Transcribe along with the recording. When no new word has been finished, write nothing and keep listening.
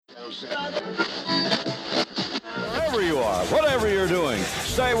Wherever you are, whatever you're doing,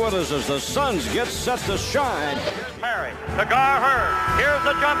 stay with us as the Suns get set to shine. Perry to Gar Hurd. Here's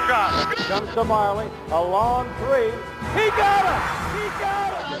the jump shot. Comes to Marley, a long three. He got it! He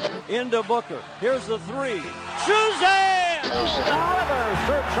got it! Into Booker. Here's the three. Suzanne! Another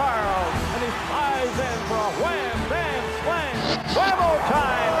Sir Charles, and he flies in for a wham, bam, slam. Bravo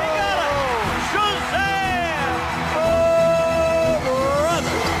time! He got it! Suzanne! Oh, brother!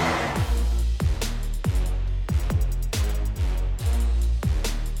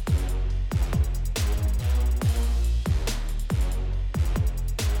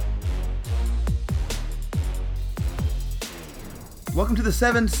 Welcome to the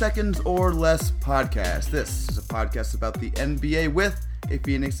 7 Seconds or Less podcast. This is a podcast about the NBA with a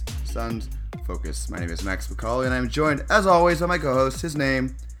Phoenix Suns focus. My name is Max McCauley, and I'm joined, as always, by my co-host. His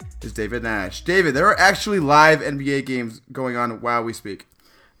name is David Nash. David, there are actually live NBA games going on while we speak.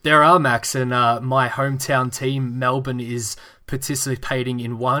 There are, Max, and my hometown team, Melbourne, is participating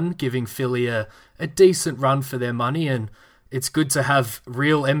in one, giving Philly a decent run for their money, and it's good to have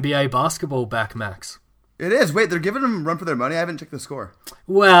real NBA basketball back, Max. It is. Wait, they're giving them a run for their money? I haven't checked the score.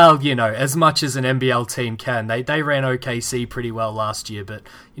 Well, you know, as much as an NBL team can. They ran OKC pretty well last year, but,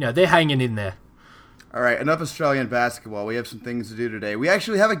 you know, they're hanging in there. All right, enough Australian basketball. We have some things to do today. We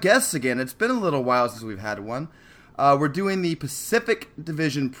actually have a guest again. It's been a little while since we've had one. We're doing the Pacific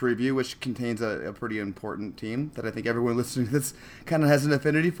Division preview, which contains a pretty important team that I think everyone listening to this kind of has an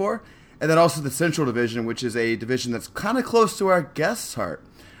affinity for. And then also the Central Division, which is a division that's kind of close to our guest's heart.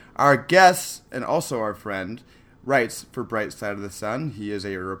 Our guest, and also our friend, writes for Bright Side of the Sun. He is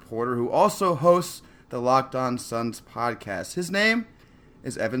a reporter who also hosts the Locked On Suns podcast. His name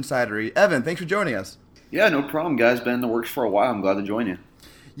is Evan Sidery. Evan, thanks for joining us. Yeah, no problem, guys. Been in the works for a while. I'm glad to join you.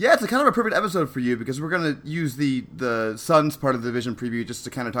 Yeah, it's a kind of a perfect episode for you because we're going to use the Suns part of the division preview just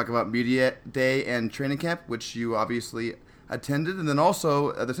to kind of talk about media day and training camp, which you obviously attended. And then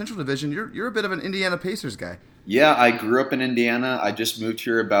also the Central Division, you're a bit of an Indiana Pacers guy. Yeah, I grew up in Indiana. I just moved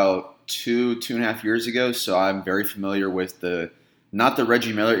here about two and a half years ago, so I'm very familiar with not the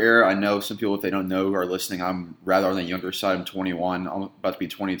Reggie Miller era. I know some people, if they don't know who are listening, I'm rather on the younger side. I'm 21. I'm about to be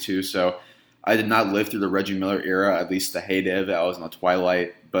 22, so I did not live through the Reggie Miller era, at least the heyday of it. I was in the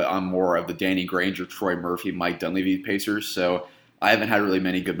twilight, but I'm more of the Danny Granger, Troy Murphy, Mike Dunleavy Pacers, so I haven't had really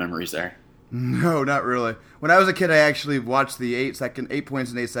many good memories there. No, not really. When I was a kid, I actually watched the 8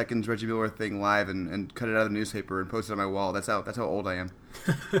 points in 8 seconds Reggie Miller thing live and cut it out of the newspaper and posted it on my wall. That's how old I am.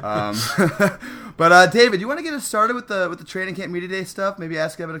 But David, you want to get us started with the training camp media day stuff? Maybe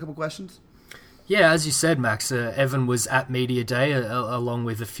ask Evan a couple questions. Yeah, as you said, Max, Evan was at Media Day along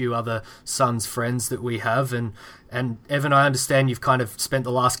with a few other Suns friends that we have. And Evan, I understand you've kind of spent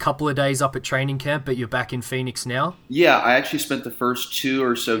the last couple of days up at training camp, but you're back in Phoenix now? Yeah, I actually spent the first 2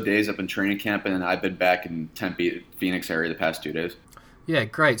 or so days up in training camp, and then I've been back in Tempe, Phoenix area the past 2 days. Yeah,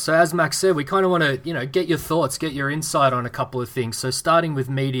 great. So as Max said, we kind of want to, get your thoughts, get your insight on a couple of things. So starting with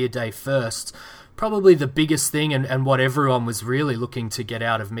Media Day first, probably the biggest thing and what everyone was really looking to get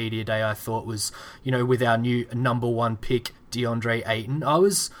out of Media Day, I thought, was, with our new number 1 pick, DeAndre Ayton. I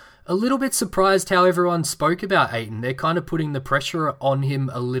was a little bit surprised how everyone spoke about Ayton. They're kind of putting the pressure on him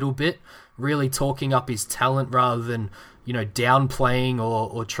a little bit, really talking up his talent rather than, downplaying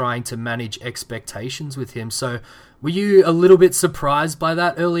or trying to manage expectations with him. So were you a little bit surprised by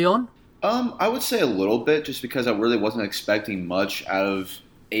that early on? I would say a little bit, just because I really wasn't expecting much out of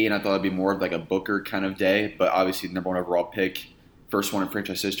Ayton. I thought it'd be more of like a Booker kind of day, but obviously number 1 overall pick, first one in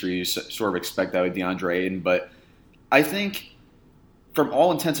franchise history, you sort of expect that with DeAndre Ayton. But I think from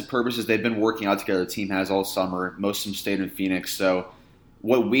all intents and purposes, they've been working out together. The team has all summer. Most of them stayed in Phoenix. So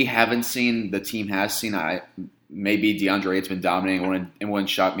what we haven't seen, the team has seen. Maybe DeAndre Ayton's been dominating. It wouldn't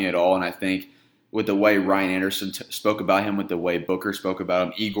shock me at all. And I think with the way Ryan Anderson spoke about him, with the way Booker spoke about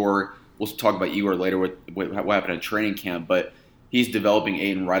him, Igor, we'll talk about Igor later with what happened at training camp, but he's developing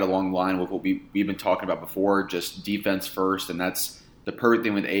Ayton right along the line with what we've been talking about before, just defense first, and that's the perfect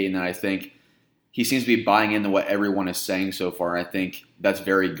thing with Ayton. And I think he seems to be buying into what everyone is saying so far. I think that's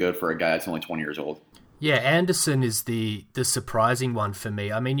very good for a guy that's only 20 years old. Yeah, Anderson is the surprising one for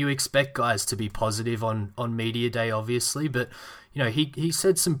me. I mean, you expect guys to be positive on Media Day, obviously, but he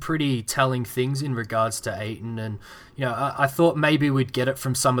said some pretty telling things in regards to Ayton, and I thought maybe we'd get it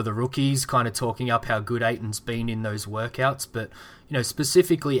from some of the rookies, kind of talking up how good Ayton's been in those workouts, but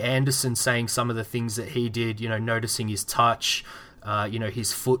specifically Anderson saying some of the things that he did, noticing his touch,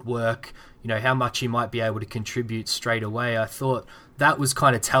 his footwork, how much he might be able to contribute straight away. I thought that was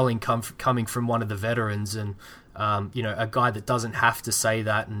kind of telling coming from one of the veterans, and a guy that doesn't have to say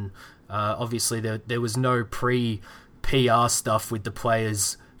that. And obviously there was no PR stuff with the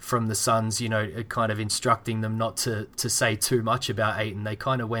players from the Suns, kind of instructing them not to say too much about Ayton. They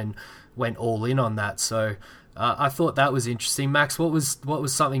kind of went all in on that. So I thought that was interesting. Max, what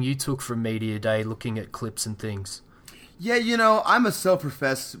was something you took from Media Day looking at clips and things? Yeah, I'm a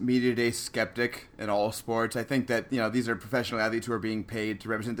self-professed Media Day skeptic in all sports. I think that, these are professional athletes who are being paid to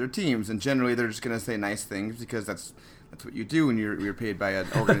represent their teams, and generally they're just going to say nice things because that's what you do when you're paid by an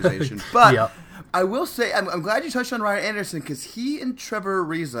organization. But yep. I will say, I'm glad you touched on Ryan Anderson, because he and Trevor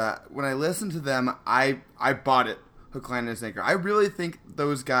Ariza, when I listened to them, I bought it, hook, line, and sinker. I really think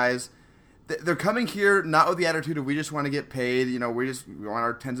those guys, they're coming here not with the attitude of we just want to get paid, we want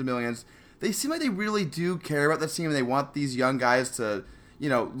our tens of millions. They seem like they really do care about the team, and they want these young guys to,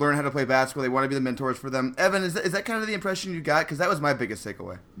 learn how to play basketball. They want to be the mentors for them. Evan, is that kind of the impression you got? Because that was my biggest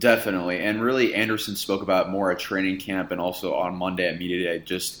takeaway. Definitely. And really, Anderson spoke about more at training camp and also on Monday at Media Day,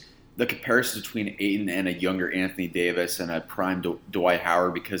 just the comparison between Ayton and a younger Anthony Davis and a prime Dwight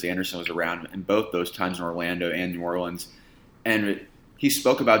Howard, because Anderson was around in both those times in Orlando and New Orleans. And he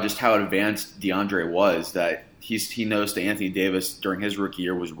spoke about just how advanced DeAndre was, that he noticed that Anthony Davis during his rookie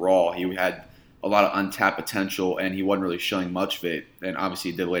year was raw. He had a lot of untapped potential, and he wasn't really showing much of it, and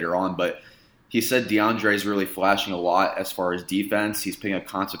obviously he did later on. But he said DeAndre is really flashing a lot as far as defense. He's picking up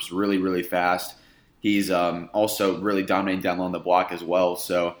concepts really, really fast. He's also really dominating down low on the block as well.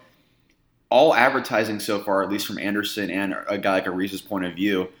 So all advertising so far, at least from Anderson and a guy like Ariza's point of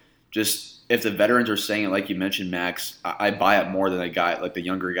view, just if the veterans are saying it like you mentioned, Max, I buy it more than a guy like the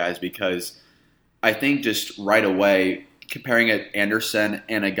younger guys, because I think just right away, comparing it Anderson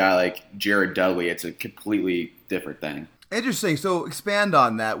and a guy like Jared Dudley, it's a completely different thing. Interesting. So expand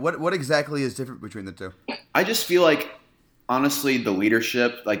on that. What exactly is different between the two? I just feel like, honestly, the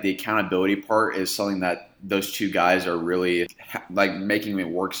leadership, like the accountability part, is something that those two guys are really like making it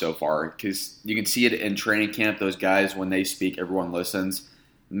work so far. Because you can see it in training camp. Those guys, when they speak, everyone listens.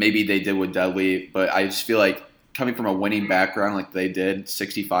 Maybe they did with Dudley, but I just feel like coming from a winning background like they did,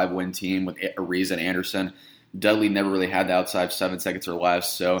 65-win team with Ariza and Anderson, Dudley never really had the outside of 7 seconds or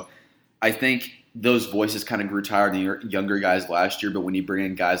less. So I think those voices kind of grew tired of the younger guys last year. But when you bring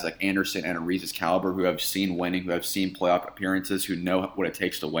in guys like Anderson and Ariza's caliber, who have seen winning, who have seen playoff appearances, who know what it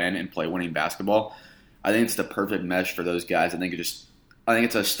takes to win and play winning basketball, I think it's the perfect mesh for those guys. I think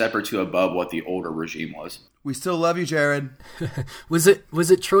it's a step or two above what the older regime was. We still love you, Jared. Was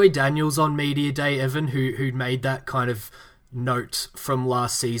it Troy Daniels on Media Day, Evan, who made that kind of note from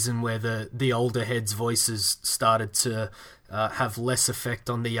last season where the older heads' voices started to have less effect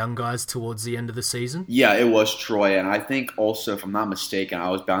on the young guys towards the end of the season? Yeah, it was Troy, and I think also, if I'm not mistaken,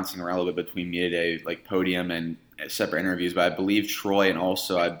 I was bouncing around a little bit between Media Day, like podium and separate interviews, but I believe Troy, and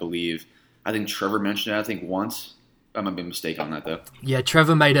also I think Trevor mentioned it, I think once. I might be mistaken on that, though. Yeah,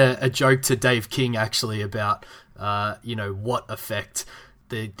 Trevor made a joke to Dave King, actually, about what effect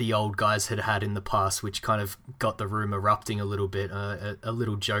the old guys had in the past, which kind of got the room erupting a little bit. A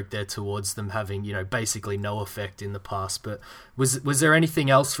little joke there towards them having, basically no effect in the past. But was there anything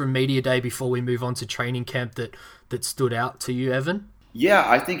else from Media Day before we move on to training camp that stood out to you, Evan? Yeah,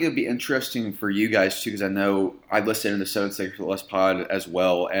 I think it would be interesting for you guys, too, because I know I listened in the 7 Seconds or Less pod as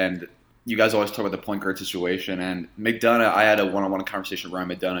well, and you guys always talk about the point guard situation, and McDonough, I had a one-on-one conversation with Ryan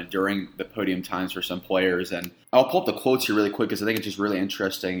McDonough during the podium times for some players, and I'll pull up the quotes here really quick because I think it's just really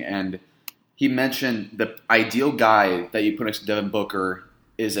interesting. And he mentioned the ideal guy that you put next to Devin Booker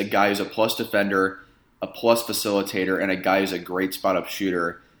is a guy who's a plus defender, a plus facilitator, and a guy who's a great spot-up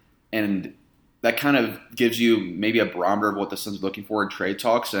shooter. And that kind of gives you maybe a barometer of what the Suns are looking for in trade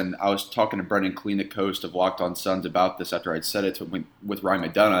talks. And I was talking to Brendan Clean, the host of Locked On Suns, about this after I'd said it with Ryan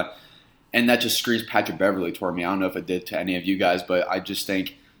McDonough. And that just screams Patrick Beverley toward me. I don't know if it did to any of you guys, but I just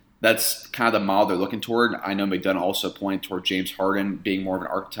think that's kind of the model they're looking toward. I know McDonough also pointed toward James Harden being more of an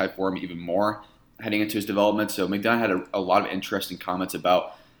archetype for him even more heading into his development. So McDonough had a lot of interesting comments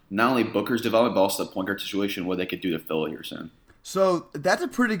about not only Booker's development, but also the point guard situation, what they could do to fill it here soon. So that's a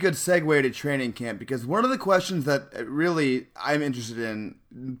pretty good segue to training camp, because one of the questions that really I'm interested in,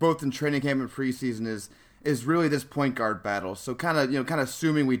 both in training camp and preseason, is really this point guard battle. So kind of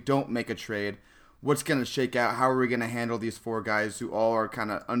assuming we don't make a trade, what's going to shake out? How are we going to handle these four guys who all are kind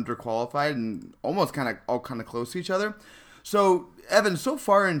of underqualified and almost all close to each other? So Evan, so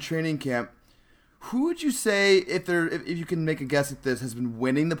far in training camp, who would you say, if you can make a guess at this, has been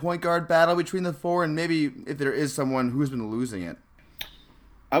winning the point guard battle between the four, and maybe if there is someone who's been losing it?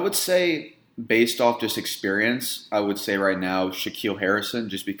 I would say, based off just experience, I would say right now Shaquille Harrison,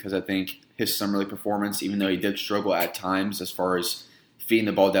 just because I think his summer league performance, even though he did struggle at times as far as feeding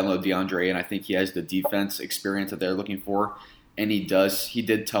the ball down low to DeAndre, and I think he has the defense experience that they're looking for, and he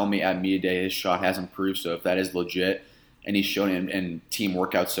did tell me at Media Day his shot has improved, so if that is legit, and he's shown in team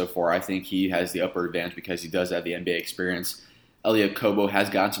workouts so far. I think he has the upper advantage because he does have the NBA experience. Elliot Kobo has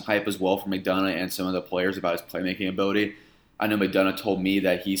gotten some hype as well from McDonough and some of the players about his playmaking ability. I know McDonough told me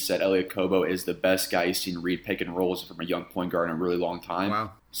that he said Elliot Kobo is the best guy he's seen read pick and rolls from a young point guard in a really long time.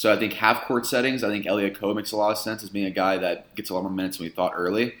 Wow. So I think half-court settings, I think Elliot Kobo makes a lot of sense as being a guy that gets a lot more minutes than we thought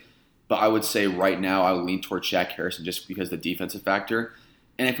early. But I would say right now I would lean toward Shaq Harrison just because of the defensive factor.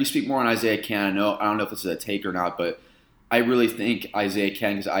 And if we speak more on Isaiah Cann, I don't know if this is a take or not, but I really think Isaiah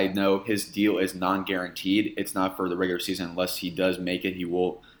Cann, because I know his deal is non-guaranteed. It's not for the regular season. Unless he does make it, he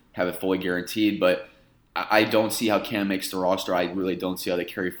will have it fully guaranteed. But I don't see how Cam makes the roster. I really don't see how they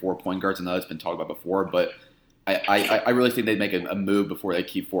carry 4 point guards. I know that's been talked about before, but I really think they'd make a move before they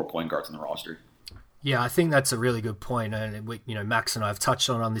keep 4 point guards on the roster. Yeah, I think that's a really good point. And Max and I have touched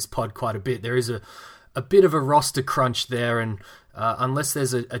on this pod quite a bit. There is a bit of a roster crunch there, and unless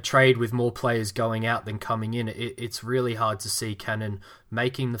there's a trade with more players going out than coming in, it's really hard to see Cannon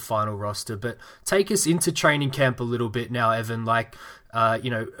making the final roster. But take us into training camp a little bit now, Evan.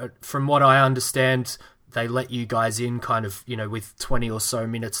 From what I understand, they let you guys in kind of, with 20 or so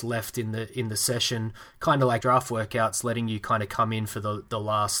minutes left in the session, kind of like draft workouts, letting you kind of come in for the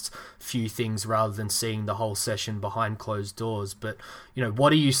last few things rather than seeing the whole session behind closed doors. But,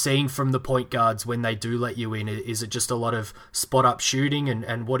 what are you seeing from the point guards when they do let you in? Is it just a lot of spot-up shooting?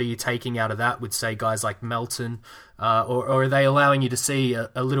 And what are you taking out of that with, say, guys like Melton? Or are they allowing you to see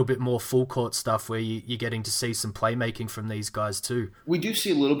a little bit more full-court stuff where you're getting to see some playmaking from these guys too? We do see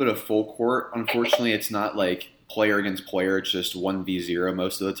a little bit of full court. Unfortunately, it's not like player against player. It's just 1v0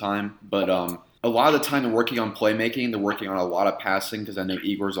 most of the time. But a lot of the time they're working on playmaking. They're working on a lot of passing because I know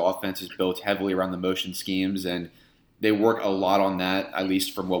Igor's offense is built heavily around the motion schemes, and they work a lot on that, at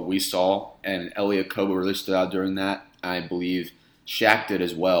least from what we saw. And Elliot Kobo really stood out during that. I believe Shaq did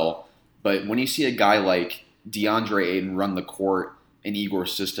as well. But when you see a guy like DeAndre Ayton run the court in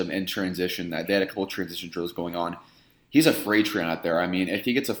Igor's system in transition, that they had a couple transition drills going on, he's a freight train out there. I mean, if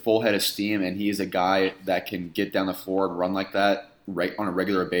he gets a full head of steam and he is a guy that can get down the floor and run like that right on a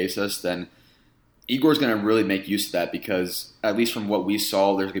regular basis, then Igor's going to really make use of that because, at least from what we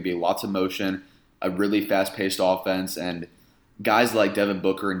saw, there's going to be lots of motion, a really fast-paced offense, and guys like Devin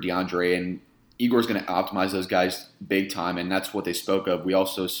Booker and DeAndre, and Igor's going to optimize those guys big time, and that's what they spoke of. We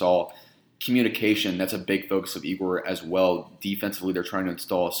also saw communication. That's a big focus of Igor as well. Defensively, they're trying to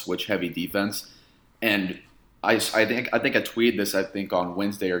install a switch-heavy defense, and I think I tweeted this on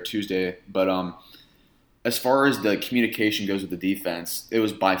Wednesday or Tuesday, but as far as the communication goes with the defense, it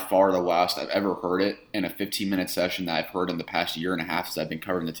was by far the loudest I've ever heard it in a 15-minute session that I've heard in the past year and a half since I've been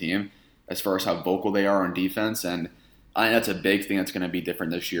covering the team, as far as how vocal they are on defense. And I think that's a big thing that's going to be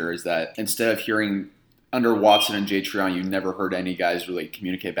different this year, is that instead of hearing under Watson and Jay Trion, you never heard any guys really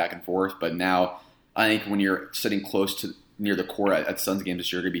communicate back and forth. But now I think when you're sitting close to near the court at Suns games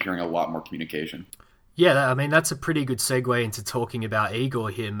this year, you're going to be hearing a lot more communication. Yeah, I mean, that's a pretty good segue into talking about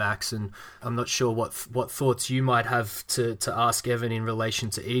Igor here, Max, and I'm not sure what thoughts you might have to ask Evan in relation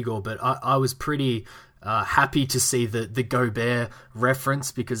to Igor, but I was pretty happy to see the Gobert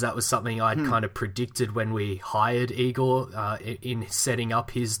reference, because that was something I'd kind of predicted when we hired Igor in setting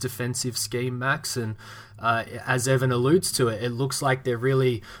up his defensive scheme, Max. And as Evan alludes to it, it looks like they're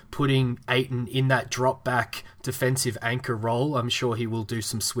really putting Ayton in that drop back defensive anchor role. I'm sure he will do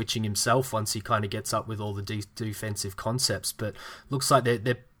some switching himself once he kind of gets up with all the defensive concepts, but looks like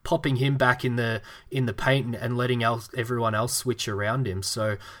they're popping him back in the paint and letting everyone else switch around him.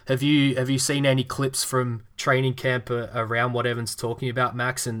 So have you seen any clips from training camp around what Evan's talking about,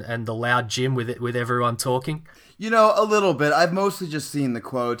 Max, and the loud gym with everyone talking? A little bit. I've mostly just seen the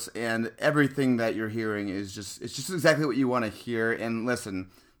quotes, and everything that you're hearing is just exactly what you want to hear. And listen,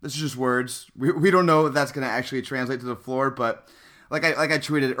 this is just words. We don't know if that's going to actually translate to the floor, but like I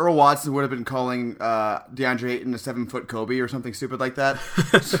tweeted, Earl Watson would have been calling DeAndre Ayton a 7-foot Kobe or something stupid like that.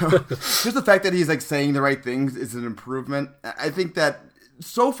 So just the fact that he's saying the right things is an improvement. I think that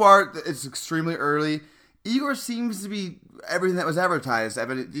so far it's extremely early. Igor seems to be everything that was advertised.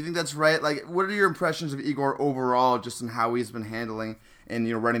 Evan, do you think that's right? What are your impressions of Igor overall, just in how he's been handling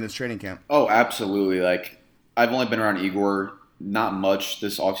and running this training camp? Oh, absolutely. I've only been around Igor not much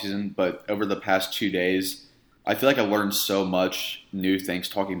this offseason, but over the past 2 days, I feel like I learned so much new things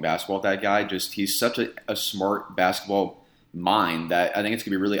talking basketball with that guy. Just he's such a smart basketball mind that I think it's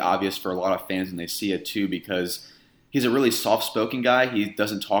going to be really obvious for a lot of fans when they see it too, because he's a really soft-spoken guy. He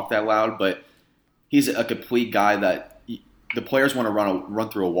doesn't talk that loud, but he's a complete guy that the players want to run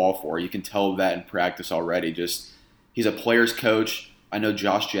through a wall for. You can tell that in practice already. Just he's a player's coach. I know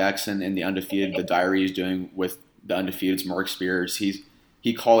Josh Jackson in the Diary he's doing with the Undefeated's more experience.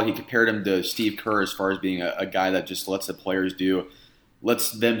 he compared him to Steve Kerr as far as being a guy that just lets the players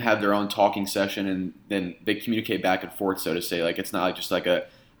lets them have their own talking session, and then they communicate back and forth, so to say. Like, it's not just like a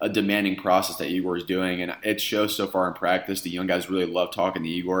demanding process that Igor is doing, and it shows so far in practice. The young guys really love talking to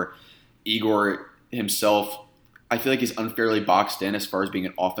Igor. Igor himself, I feel like he's unfairly boxed in as far as being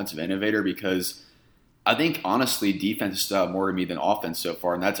an offensive innovator, because I think, honestly, defense has stood out more to me than offense so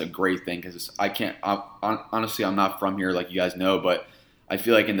far, and that's a great thing, because honestly, I'm not from here, like you guys know, but I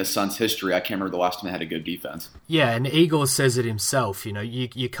feel like in the Suns' history, I can't remember the last time they had a good defense. Yeah, and Igor says it himself. You know,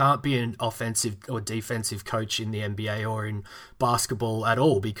 you can't be an offensive or defensive coach in the NBA or in basketball at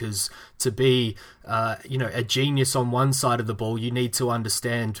all, because to be, a genius on one side of the ball, you need to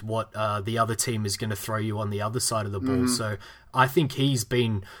understand what the other team is going to throw you on the other side of the ball. So I think he's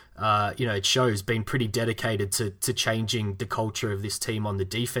been, it shows, been pretty dedicated to changing the culture of this team on the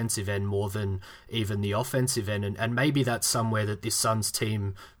defensive end more than even the offensive end. And maybe that's somewhere that this Suns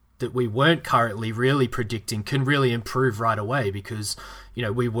team that we weren't currently really predicting can really improve right away, because,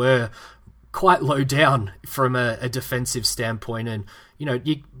 we were quite low down from a defensive standpoint. And,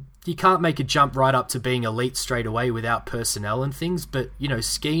 you can't make a jump right up to being elite straight away without personnel and things, but,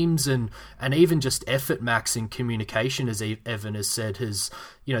 schemes and even just effort max and communication, as Evan has said,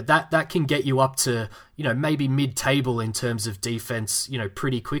 that can get you up to, maybe mid-table in terms of defense,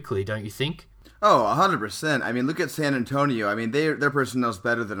 pretty quickly, don't you think? Oh, 100%. I mean, look at San Antonio. I mean, their personnel's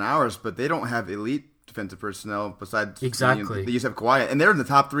better than ours, but they don't have elite defensive personnel besides... Exactly. They used to have Kawhi, and they're in the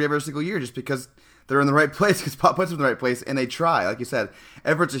top 3 every single year just because they're in the right place, because Pop puts them in the right place, and they try. Like you said,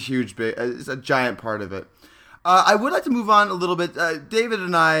 effort's it's a giant part of it. I would like to move on a little bit. David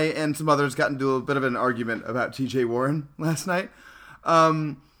and I and some others got into a bit of an argument about TJ Warren last night.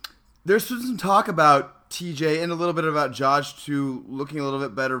 There's been some talk about TJ and a little bit about Josh too, looking a little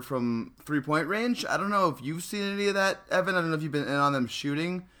bit better from 3-point range. I don't know if you've seen any of that, Evan. I don't know if you've been in on them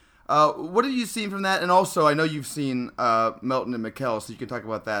shooting. What have you seen from that? And also, I know you've seen Melton and Mikal, so you can talk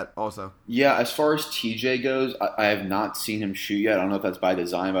about that also. Yeah, as far as TJ goes, I have not seen him shoot yet. I don't know if that's by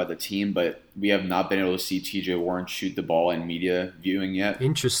design by the team, but we have not been able to see TJ Warren shoot the ball in media viewing yet.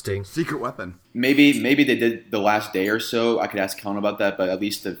 Interesting. Secret weapon. Maybe they did the last day or so. I could ask Kellen about that, but at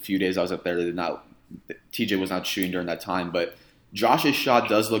least the few days I was up there, TJ was not shooting during that time. But Josh's shot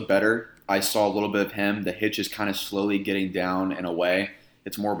does look better. I saw a little bit of him. The hitch is kind of slowly getting down and away.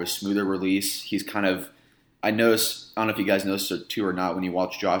 It's more of a smoother release. He's kind of, I don't know if you guys noticed it too or not when you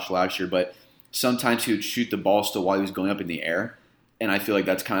watched Josh last year, but sometimes he would shoot the ball still while he was going up in the air. And I feel like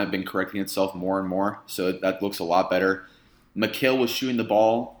that's kind of been correcting itself more and more. So that looks a lot better. Mikal was shooting the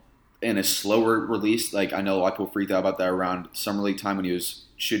ball in a slower release. Like, I know a lot of people freaked out about that around Summer League time when he was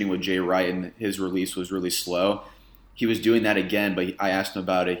shooting with Jay Wright and his release was really slow. He was doing that again, but I asked him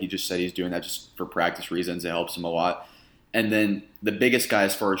about it. He just said he's doing that just for practice reasons. It helps him a lot. And then the biggest guy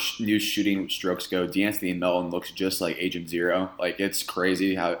as far as new shooting strokes go, DeAnthony Melton looks just like Agent Zero. Like, it's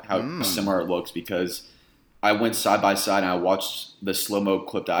crazy how similar it looks, because I went side by side and I watched the slow-mo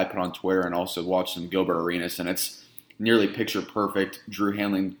clip that I put on Twitter and also watched some Gilbert Arenas, and it's nearly picture perfect. Drew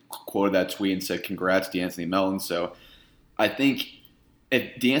Hanlon quoted that tweet and said, "Congrats, DeAnthony Melton." So I think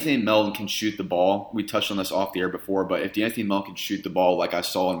if DeAnthony Melton can shoot the ball, we touched on this off the air before, but if DeAnthony Melton can shoot the ball like I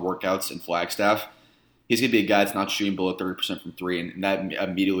saw in workouts in Flagstaff, he's going to be a guy that's not shooting below 30% from 3, and that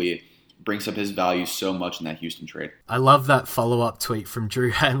immediately brings up his value so much in that Houston trade. I love that follow-up tweet from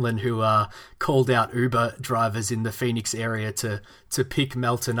Drew Hanlon, who called out Uber drivers in the Phoenix area to pick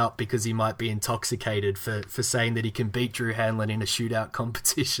Melton up because he might be intoxicated for saying that he can beat Drew Hanlon in a shootout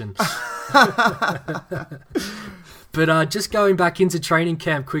competition. But just going back into training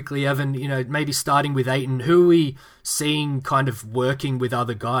camp quickly, Evan, maybe starting with Ayton, who are we seeing kind of working with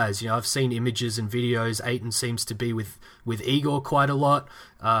other guys? I've seen images and videos. Ayton seems to be with Igor quite a lot.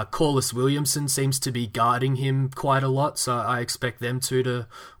 Corliss Williamson seems to be guarding him quite a lot, so I expect them two to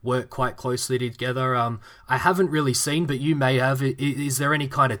work quite closely together. I haven't really seen, but you may have. Is there any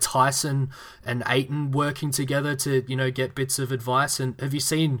kind of Tyson and Ayton working together to, get bits of advice? And have you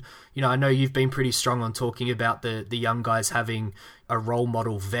seen, I know you've been pretty strong on talking about the young guys having a role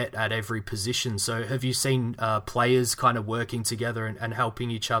model vet at every position. So have you seen players kind of working together and helping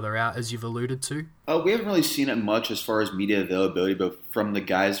each other out, as you've alluded to? We haven't really seen it much as far as media availability, but from the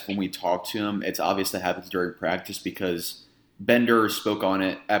guys when we talk to them, it's obvious that happens during practice, because Bender spoke on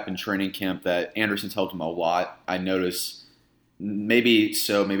it up in training camp that Anderson's helped him a lot. I noticed maybe it's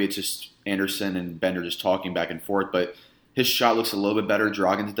just Anderson and Bender just talking back and forth, but his shot looks a little bit better.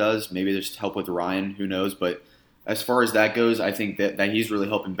 Dragic does. Maybe there's help with Ryan, who knows, but as far as that goes, I think that he's really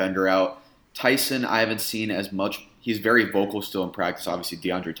helping Bender out. Tyson, I haven't seen as much. He's very vocal still in practice. Obviously,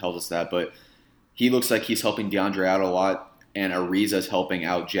 DeAndre tells us that, but he looks like he's helping DeAndre out a lot. and Ariza is helping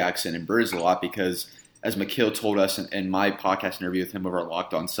out Jackson and Bridges a lot because, as Mikhail told us in my podcast interview with him over at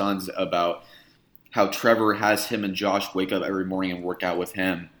Locked On Suns about how Trevor has him and Josh wake up every morning and work out with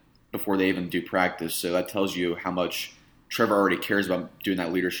him before they even do practice. So that tells you how much Trevor already cares about doing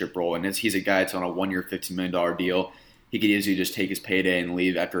that leadership role. And he's a guy that's on a 1-year, $15 million deal. He could easily just take his payday and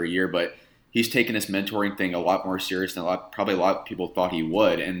leave after a year, but he's taken this mentoring thing a lot more serious than probably a lot of people thought he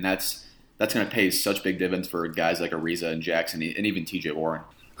would. And that's going to pay such big dividends for guys like Ariza and Jackson and even TJ Warren.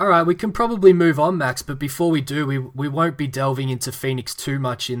 All right, we can probably move on, Max, but before we do, we won't be delving into Phoenix too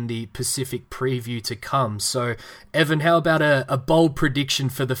much in the Pacific preview to come. So, Evan, how about a bold prediction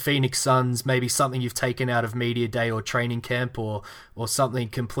for the Phoenix Suns, maybe something you've taken out of Media Day or training camp or something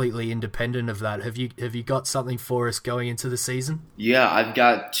completely independent of that? Have you got something for us going into the season? Yeah, I've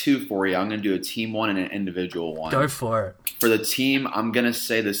got two for you. I'm going to do a team one and an individual one. Go for it. For the team, I'm going to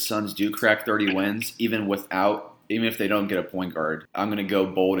say the Suns do crack 30 wins, even if they don't get a point guard. I'm going to go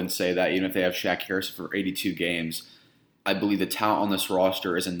bold and say that even if they have Shaq Harrison for 82 games, I believe the talent on this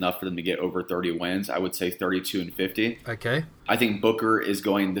roster is enough for them to get over 30 wins. I would say 32 and 50. Okay. I think Booker is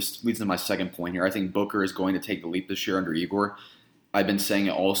going – this leads to my second point here. I think Booker is going to take the leap this year under Igor. I've been saying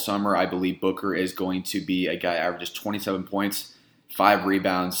it all summer. I believe Booker is going to be a guy averages 27 points, 5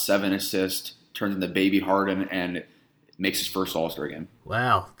 rebounds, 7 assists, turns into Baby Harden, and makes his first All-Star game.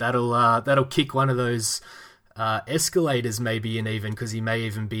 Wow. That'll kick one of those – escalators maybe in even, because he may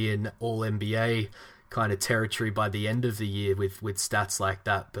even be in All-NBA kind of territory by the end of the year with stats like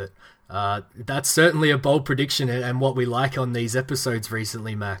that. But that's certainly a bold prediction and what we like on these episodes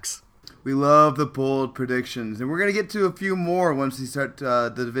recently, Max. We love the bold predictions. And we're going to get to a few more once we start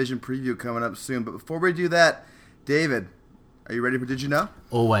the division preview coming up soon. But before we do that, David, are you ready for Did You Know?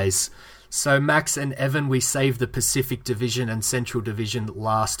 Always. So Max and Evan, we saved the Pacific Division and Central Division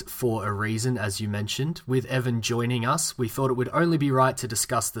last for a reason, as you mentioned. With Evan joining us, we thought it would only be right to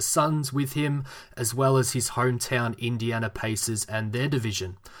discuss the Suns with him, as well as his hometown Indiana Pacers and their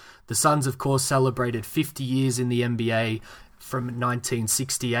division. The Suns, of course, celebrated 50 years in the NBA from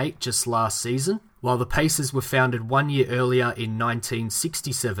 1968, just last season, while the Pacers were founded 1 year earlier in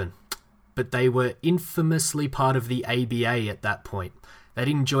 1967. But they were infamously part of the ABA at that point. They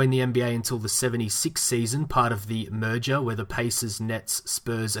didn't join the NBA until the 76 season, part of the merger where the Pacers, Nets,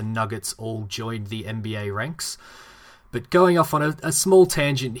 Spurs and Nuggets all joined the NBA ranks. But going off on a small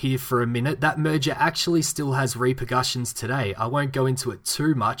tangent here for a minute, that merger actually still has repercussions today. I won't go into it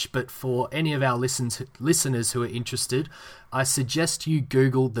too much, but for any of our listeners who are interested, I suggest you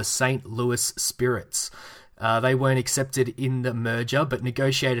Google the St. Louis Spirits. They weren't accepted in the merger, but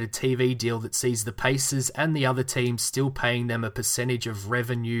negotiated a TV deal that sees the Pacers and the other teams still paying them a percentage of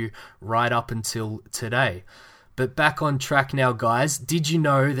revenue right up until today. But back on track now, guys. Did you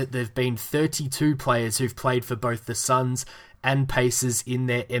know that there have been 32 players who've played for both the Suns and Pacers in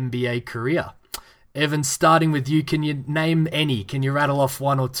their NBA career? Evan, starting with you, can you name any? Can you rattle off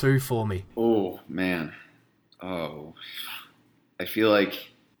one or two for me? Oh, man. I feel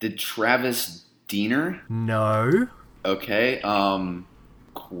like, did Travis Diener? No. Okay.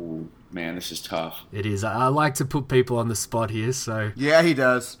 Cool. Man, this is tough. It is. I like to put people on the spot here, so... Yeah, he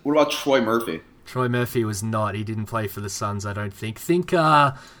does. What about Troy Murphy? Troy Murphy was not. He didn't play for the Suns, I don't think. Think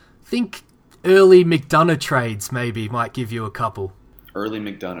early McDonough trades, maybe, might give you a couple. Early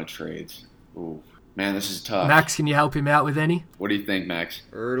McDonough trades. Ooh. Man, this is tough. Max, can you help him out with any? What do you think, Max?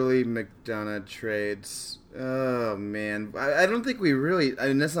 Early McDonough trades... Oh, man. I don't think we really...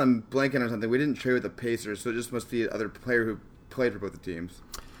 Unless I'm blanking on something, we didn't trade with the Pacers, so it just must be another player who played for both the teams.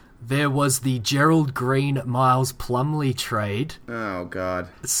 There was the Gerald Green-Miles Plumlee trade. Oh, God.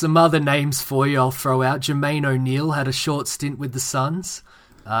 Some other names for you I'll throw out. Jermaine O'Neal had a short stint with the Suns.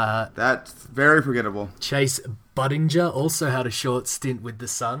 That's very forgettable. Chase Budinger also had a short stint with the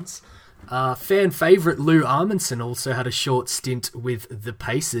Suns. Fan favourite Lou Amundsen also had a short stint with the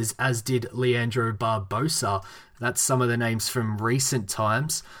Pacers, as did Leandro Barbosa. That's some of the names from recent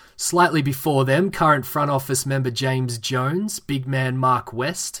times. Slightly before them, current front office member James Jones, big man Mark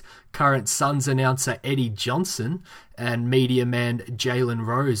West, current Suns announcer Eddie Johnson, and media man Jalen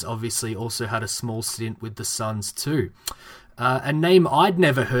Rose obviously also had a small stint with the Suns too. A name I'd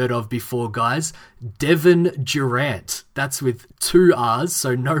never heard of before, guys, Devin Durant. That's with 2 R's,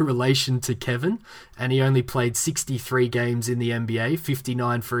 so no relation to Kevin. And he only played 63 games in the NBA,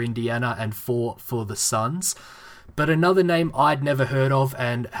 59 for Indiana and 4 for the Suns. But another name I'd never heard of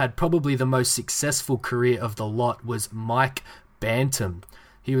and had probably the most successful career of the lot was Mike Bantam.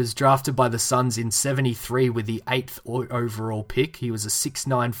 He was drafted by the Suns in 73 with the 8th overall pick. He was a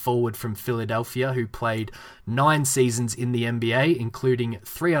 6'9" forward from Philadelphia who played 9 seasons in the NBA, including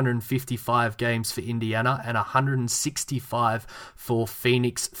 355 games for Indiana and 165 for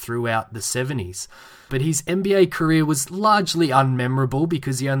Phoenix throughout the 70s. But his NBA career was largely unmemorable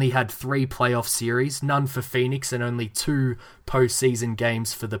because he only had 3 playoff series, none for Phoenix and only 2 postseason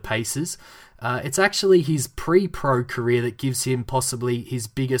games for the Pacers. It's actually his pre-pro career that gives him possibly his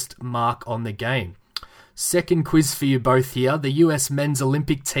biggest mark on the game. Second quiz for you both here. The US men's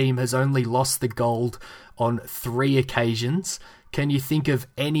Olympic team has only lost the gold on 3 occasions. Can you think of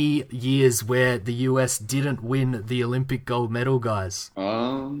any years where the US didn't win the Olympic gold medal, guys?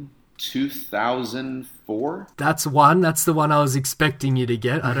 2004? That's one. That's the one I was expecting you to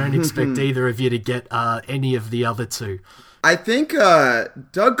get. I don't expect either of you to get any of the other 2. I think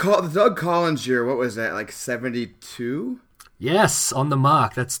Doug Collins year, what was that, like 72? Yes, on the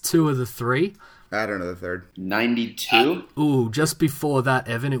mark. That's 2 of the 3. I don't know the third. 92? Ooh, just before that,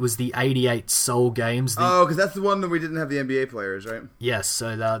 Evan, it was the 88 Seoul Games. Because that's the one that we didn't have the NBA players, right? Yes,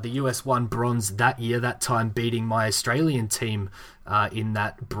 so the US won bronze that year, that time beating my Australian team in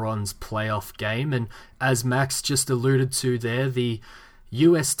that bronze playoff game. And as Max just alluded to there, the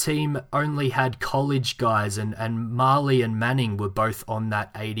US team only had college guys, and Marley and Manning were both on that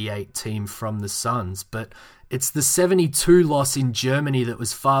 88 team from the Suns. But it's the 72 loss in Germany that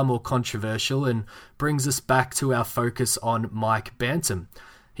was far more controversial and brings us back to our focus on Mike Bantam.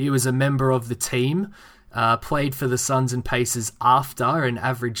 He was a member of the team, played for the Suns and Pacers after, and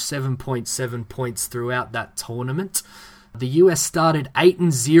averaged 7.7 points throughout that tournament. The US started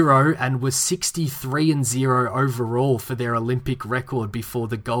 8-0 and was 63-0 overall for their Olympic record before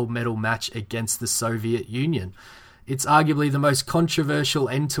the gold medal match against the Soviet Union. It's arguably the most controversial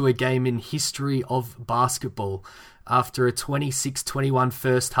end to a game in history of basketball. After a 26-21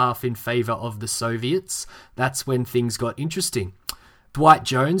 first half in favor of the Soviets, that's when things got interesting. Dwight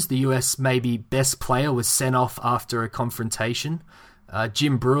Jones, the US maybe best player, was sent off after a confrontation.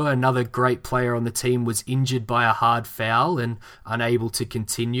 Jim Brewer, another great player on the team, was injured by a hard foul and unable to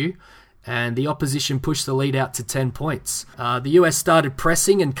continue. And the opposition pushed the lead out to 10 points. The US started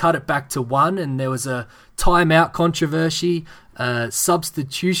pressing and cut it back to 1, and there was a timeout controversy,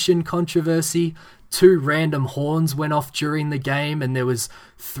 substitution controversy, 2 random horns went off during the game, and there was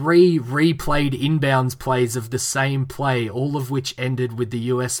 3 replayed inbounds plays of the same play, all of which ended with the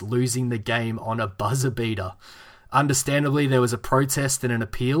US losing the game on a buzzer beater. Understandably, there was a protest and an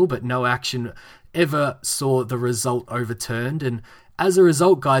appeal, but no action ever saw the result overturned. And as a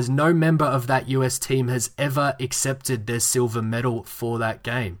result, guys, no member of that US team has ever accepted their silver medal for that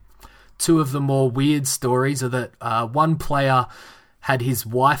game. 2 of the more weird stories are that one player had his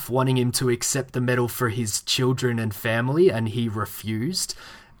wife wanting him to accept the medal for his children and family, and he refused.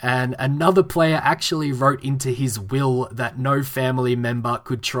 And another player actually wrote into his will that no family member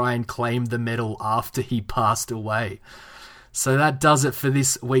could try and claim the medal after he passed away. So that does it for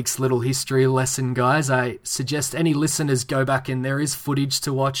this week's little history lesson, guys. I suggest any listeners go back, and there is footage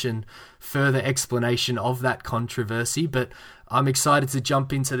to watch and further explanation of that controversy. But I'm excited to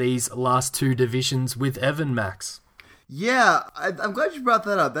jump into these last 2 divisions with Evan, Max. Yeah, I'm glad you brought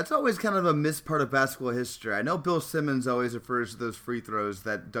that up. That's always kind of a missed part of basketball history. I know Bill Simmons always refers to those free throws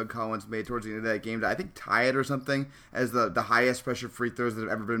that Doug Collins made towards the end of that game to, I think, tie it or something as the highest pressure free throws that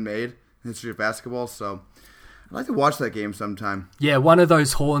have ever been made in the history of basketball. So I'd like to watch that game sometime. Yeah, one of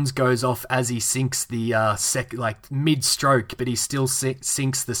those horns goes off as he sinks the mid-stroke, but he still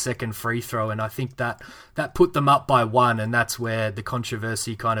sinks the second free throw, and I think that put them up by 1, and that's where the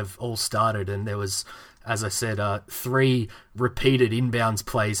controversy kind of all started, and there was, as I said, 3 repeated inbounds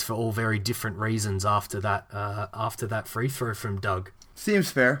plays for all very different reasons after that free throw from Doug.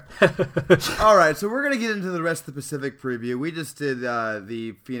 Seems fair. All right, so we're going to get into the rest of the Pacific preview. We just did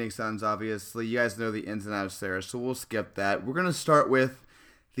the Phoenix Suns, obviously. You guys know the ins and outs there, so we'll skip that. We're going to start with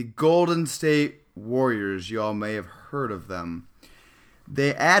the Golden State Warriors. You all may have heard of them.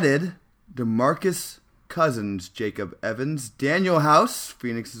 They added DeMarcus Cousins, Jacob Evans, Daniel House,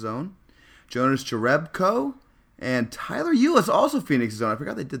 Phoenix's own, Jonas Jerebko, and Tyler Ulis, also Phoenix's own. I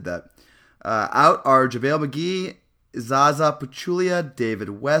forgot they did that. Out are JaVale McGee, Zaza Pachulia,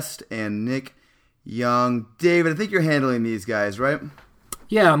 David West, and Nick Young. David, I think you're handling these guys, right?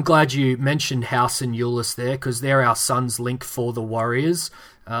 Yeah, I'm glad you mentioned House and Ulis there, because they're our Suns link for the Warriors.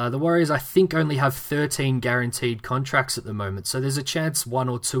 The Warriors, I think, only have 13 guaranteed contracts at the moment, so there's a chance 1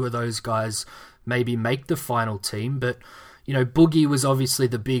 or 2 of those guys maybe make the final team, but you know, Boogie was obviously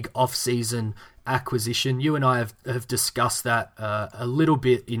the big off-season acquisition. You and I have discussed that a little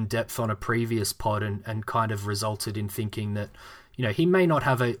bit in depth on a previous pod and kind of resulted in thinking that, he may not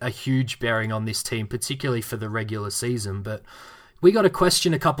have a huge bearing on this team, particularly for the regular season. But we got a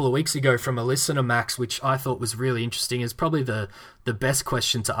question a couple of weeks ago from a listener, Max, which I thought was really interesting. It's probably the best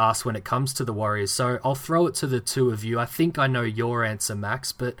question to ask when it comes to the Warriors. So I'll throw it to the two of you. I think I know your answer,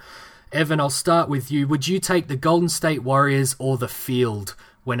 Max, but Evan, I'll start with you. Would you take the Golden State Warriors or the field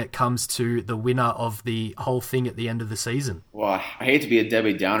when it comes to the winner of the whole thing at the end of the season? Well, I hate to be a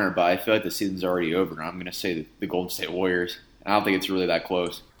Debbie Downer, but I feel like the season's already over. I'm going to say the Golden State Warriors. I don't think it's really that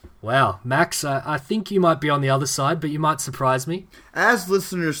close. Wow. Max, I think you might be on the other side, but you might surprise me. As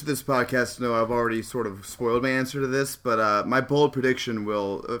listeners to this podcast know, I've already sort of spoiled my answer to this, but my bold prediction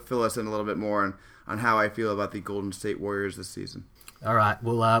will fill us in a little bit more on how I feel about the Golden State Warriors this season. All right.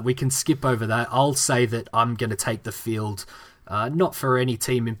 Well, we can skip over that. I'll say that I'm going to take the field. Not for any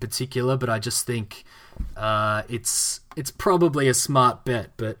team in particular, but I just think it's probably a smart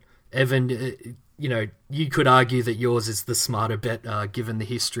bet. But Evan, you could argue that yours is the smarter bet given the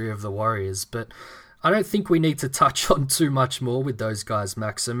history of the Warriors. But I don't think we need to touch on too much more with those guys,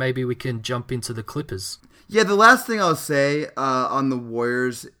 Max. So maybe we can jump into the Clippers. Yeah, the last thing I'll say on the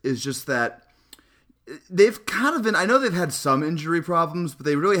Warriors is just that they've kind of been, I know they've had some injury problems, but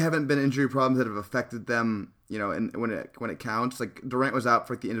they really haven't been injury problems that have affected them, and when it counts. Like Durant was out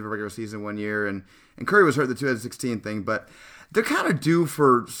for the end of the regular season one year, and Curry was hurt the 2016 thing, but they're kind of due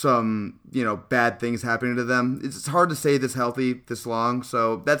for some, bad things happening to them. It's hard to stay this healthy this long,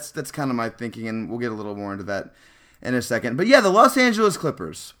 so that's kind of my thinking, and we'll get a little more into that in a second. But yeah, the Los Angeles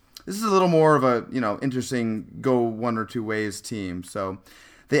Clippers. This is a little more of a, interesting go one or two ways team. So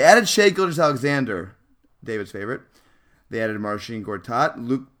they added Shai Gilgeous-Alexander, David's favorite. They added Marcin Gortat,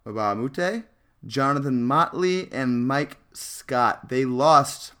 Luc Mbah a Moute, Jonathan Motley, and Mike Scott. They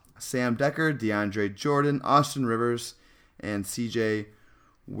lost Sam Decker, DeAndre Jordan, Austin Rivers, and CJ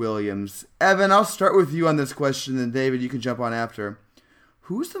Williams. Evan, I'll start with you on this question, and David, you can jump on after.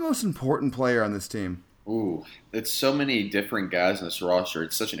 Who's the most important player on this team? Ooh, it's so many different guys in this roster.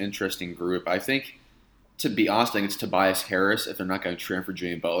 It's such an interesting group. I think, to be honest, I think it's Tobias Harris if they're not going to trade for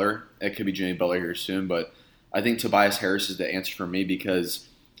Jimmy Butler. It could be Jimmy Butler here soon, but I think Tobias Harris is the answer for me because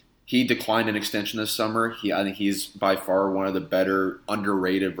he declined an extension this summer. I think he's by far one of the better,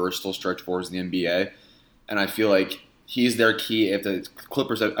 underrated, versatile stretch fours in the NBA, and I feel like he's their key. If the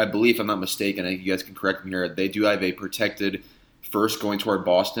Clippers, I believe, if I'm not mistaken, I think you guys can correct me here, they do have a protected first going toward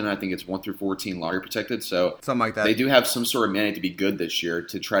Boston. I think it's 1 through 14 lottery protected. So something like that. They do have some sort of mandate to be good this year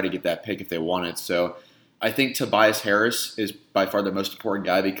to try to get that pick if they want it. So I think Tobias Harris is by far the most important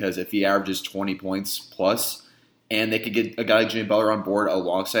guy because if he averages 20 points plus and they could get a guy like Jimmy Butler on board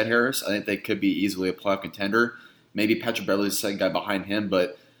alongside Harris, I think they could be easily a playoff contender. Maybe Patrick Beverley's the second guy behind him,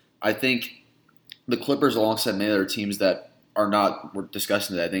 but I think the Clippers alongside many other teams that are not, we're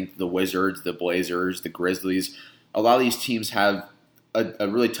discussing today, I think the Wizards, the Blazers, the Grizzlies, a lot of these teams have a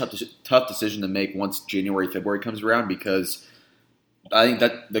really tough decision to make once January, February comes around because I think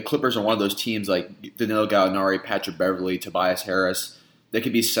that the Clippers are one of those teams like Danilo Gallinari, Patrick Beverley, Tobias Harris. They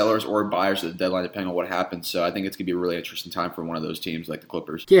could be sellers or buyers at the deadline depending on what happens. So I think it's going to be a really interesting time for one of those teams like the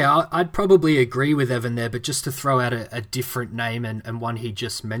Clippers. Yeah, I'd probably agree with Evan there, but just to throw out a different name and one he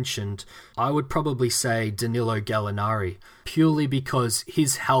just mentioned, I would probably say Danilo Gallinari, purely because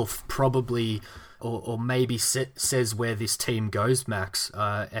his health probably or maybe says where this team goes, Max.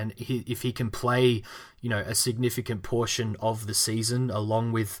 And if he can play, a significant portion of the season,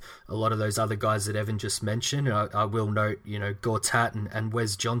 along with a lot of those other guys that Evan just mentioned. I will note, Gortat and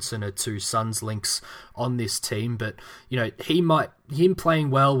Wes Johnson are two Suns links on this team, but, him playing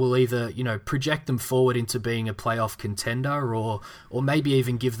well will either, project them forward into being a playoff contender or maybe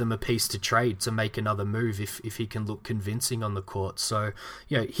even give them a piece to trade to make another move if he can look convincing on the court. So,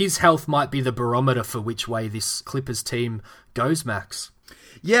 his health might be the barometer for which way this Clippers team goes, Max.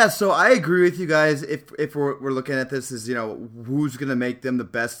 Yeah, so I agree with you guys. If we're looking at this as, who's going to make them the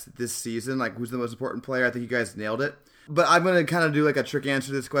best this season, like who's the most important player, I think you guys nailed it. But I'm going to kind of do like a trick answer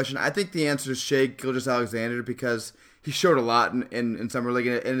to this question. I think the answer is Shai Gilgeous-Alexander because he showed a lot in Summer League.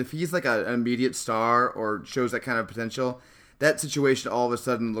 And if he's like an immediate star or shows that kind of potential, that situation all of a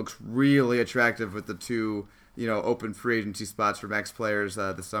sudden looks really attractive with the two open free agency spots for max players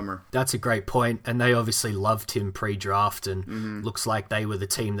this summer. That's a great point, and they obviously loved him pre-draft, and looks like they were the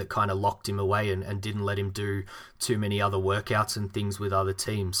team that kind of locked him away and didn't let him do too many other workouts and things with other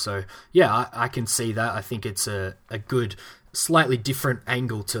teams. So, yeah, I can see that. I think it's a good, slightly different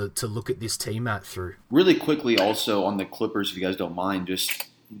angle to look at this team through. Really quickly also on the Clippers, if you guys don't mind, just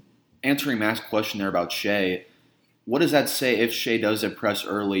answering Matt's question there about Shai. What does that say if Shai does impress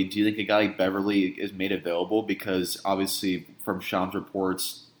early? Do you think a guy like Beverley is made available? Because obviously from Shams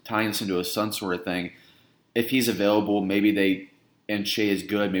reports, tying this into a Sun sort of thing, if he's available, maybe they and Shea is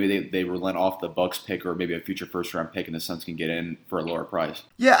good, maybe they relent off the Bucks pick or maybe a future first-round pick, and the Suns can get in for a lower price.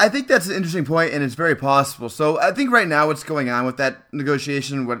 Yeah, I think that's an interesting point, and it's very possible. So I think right now what's going on with that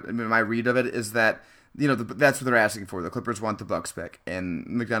negotiation, my read of it is that, that's what they're asking for. The Clippers want the Bucks pick, and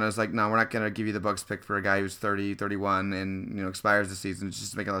McDonough's like, no, we're not going to give you the Bucks pick for a guy who's 30, 31, and expires this season. It's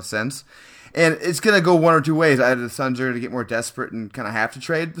just making a lot of sense. And it's going to go one or two ways. Either the Suns are going to get more desperate and kind of have to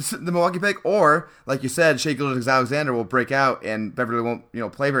trade the Milwaukee pick, or, like you said, Shai Gilgeous-Alexander will break out and Beverly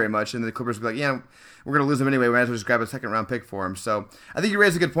won't play very much, and the Clippers will be like, yeah, we're going to lose him anyway. We might as well just grab a second-round pick for him. So I think you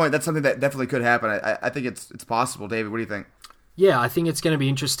raised a good point. That's something that definitely could happen. I think it's possible. David, what do you think? Yeah, I think it's going to be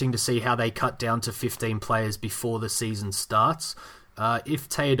interesting to see how they cut down to 15 players before the season starts. If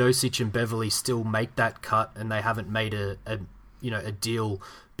Teodosic and Beverly still make that cut and they haven't made a deal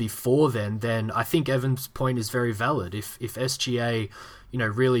before then I think Evan's point is very valid. If SGA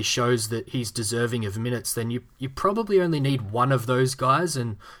really shows that he's deserving of minutes, then you probably only need one of those guys,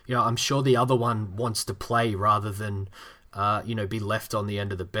 and I'm sure the other one wants to play rather than be left on the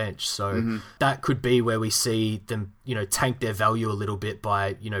end of the bench. So that could be where we see them, tank their value a little bit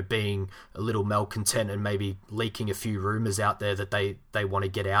by, being a little malcontent and maybe leaking a few rumors out there that they want to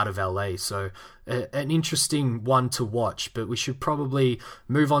get out of LA. So an interesting one to watch, but we should probably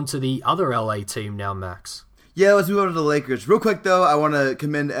move on to the other LA team now, Max. Yeah, let's move on to the Lakers. Real quick, though, I want to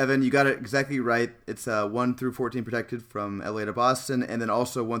commend Evan. You got it exactly right. It's 1 through 14 protected from LA to Boston, and then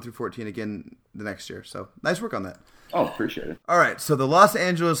also 1 through 14 again the next year. So nice work on that. Oh, appreciate it. All right, so the Los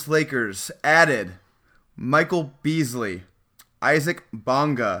Angeles Lakers added Michael Beasley, Isaac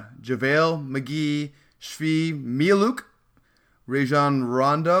Bonga, JaVale McGee, Shvi Miluk, Rajon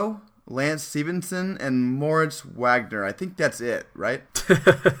Rondo, Lance Stevenson, and Moritz Wagner. I think that's it, right?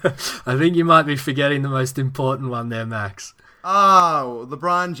 I think you might be forgetting the most important one there, Max. Oh,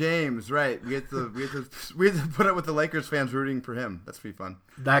 LeBron James, right. We have to put up with the Lakers fans rooting for him. That's pretty fun.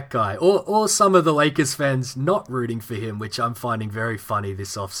 That guy. Or some of the Lakers fans not rooting for him, which I'm finding very funny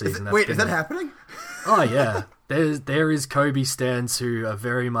this offseason. Is that happening? Oh, yeah. There is Kobe stans who are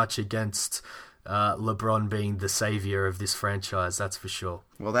very much against LeBron being the savior of this franchise, that's for sure.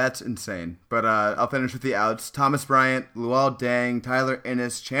 Well, that's insane. But I'll finish with the outs. Thomas Bryant, Luol Deng, Tyler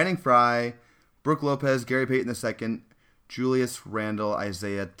Ennis, Channing Frye, Brooke Lopez, Gary Payton II, Julius Randle,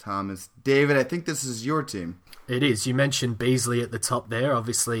 Isaiah Thomas. David, I think this is your team. It is. You mentioned Beasley at the top there,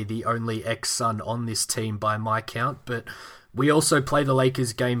 obviously the only ex-Sun on this team by my count, but we also play the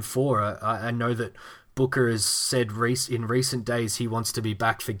Lakers Game 4. I know that Booker has said in recent days he wants to be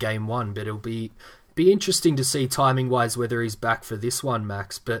back for Game 1, but it'll be interesting to see timing-wise whether he's back for this one,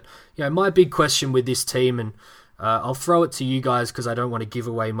 Max. But my big question with this team, and I'll throw it to you guys because I don't want to give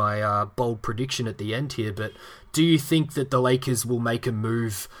away my bold prediction at the end here, but do you think that the Lakers will make a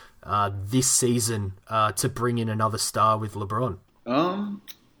move this season to bring in another star with LeBron?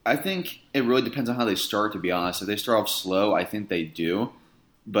 I think it really depends on how they start, to be honest. If they start off slow, I think they do.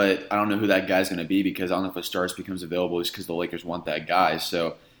 But I don't know who that guy's going to be because I don't know if a star becomes available just because the Lakers want that guy.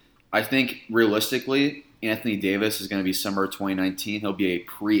 So I think realistically, Anthony Davis is going to be summer 2019. He'll be a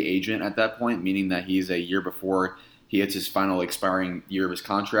pre-agent at that point, meaning that he's a year before he hits his final expiring year of his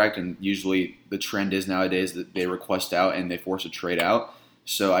contract. And usually the trend is nowadays that they request out and they force a trade out.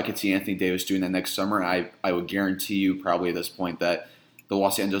 So I could see Anthony Davis doing that next summer. I would guarantee you probably at this point that the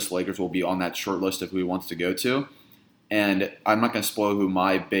Los Angeles Lakers will be on that short list of who he wants to go to. And I'm not going to spoil who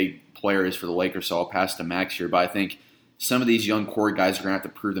my big player is for the Lakers, so I'll pass to Max here. But I think some of these young core guys are going to have to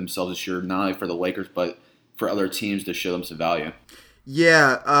prove themselves this year, not only for the Lakers, but for other teams to show them some value.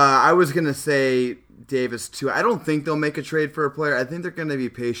 Yeah, I was going to say Davis, too. I don't think they'll make a trade for a player. I think they're going to be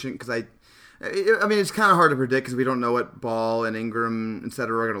patient because I mean, it's kind of hard to predict because we don't know what Ball and Ingram, et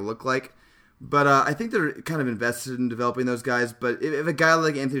cetera, are going to look like. But I think they're kind of invested in developing those guys. But if a guy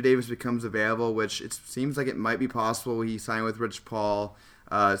like Anthony Davis becomes available, which it seems like it might be possible, he signed with Rich Paul.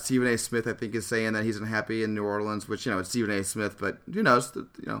 Stephen A. Smith, I think, is saying that he's unhappy in New Orleans, which, it's Stephen A. Smith, but who knows? There's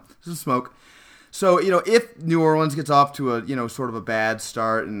some smoke. So, if New Orleans gets off to a, sort of a bad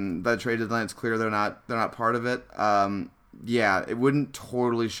start and by the trade deadline it's clear they're not part of it, yeah, it wouldn't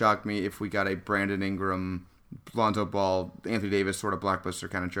totally shock me if we got a Brandon Ingram, Lonzo Ball, Anthony Davis sort of blockbuster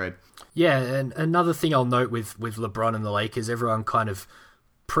kind of trade. Yeah, and another thing I'll note with LeBron and the Lakers, everyone kind of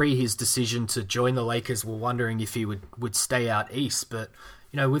pre his decision to join the Lakers were wondering if he would stay out east. But,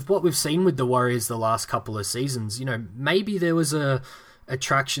 with what we've seen with the Warriors the last couple of seasons, maybe there was a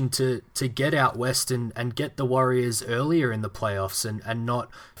attraction to get out west and get the Warriors earlier in the playoffs and not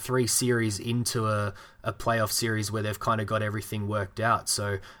 3 series into a playoff series where they've kind of got everything worked out.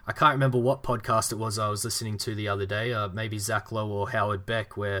 So I can't remember what podcast it was I was listening to the other day, maybe Zach Lowe or Howard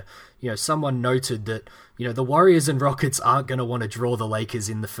Beck, where someone noted that the Warriors and Rockets aren't going to want to draw the Lakers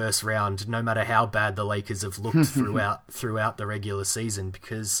in the first round, no matter how bad the Lakers have looked throughout the regular season,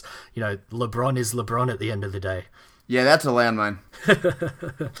 because LeBron is LeBron at the end of the day. Yeah, that's a landmine.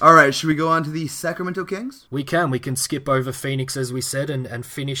 All right, should we go on to the Sacramento Kings? We can skip over Phoenix, as we said, and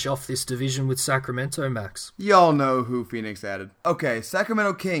finish off this division with Sacramento, Max. Y'all know who Phoenix added. Okay,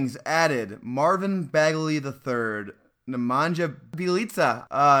 Sacramento Kings added Marvin Bagley III, Nemanja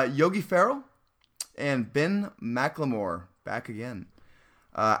Bjelica, Yogi Ferrell, and Ben McLemore back again.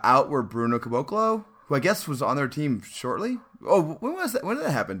 Out were Bruno Caboclo, who I guess was on their team shortly. Oh, when was that? When did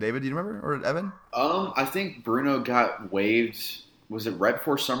that happen, David? Do you remember? Or Evan? I think Bruno got waived. Was it right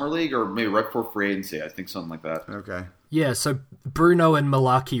before Summer League or maybe right before free agency? I think something like that. Okay. Yeah, so Bruno and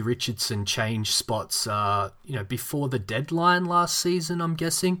Malaki Richardson changed spots, before the deadline last season, I'm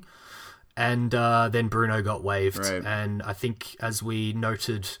guessing. And then Bruno got waived. Right. And I think, as we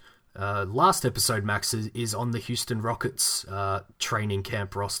noted last episode, Max is on the Houston Rockets training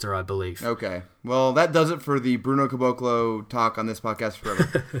camp roster, I believe. Okay. Well, that does it for the Bruno Caboclo talk on this podcast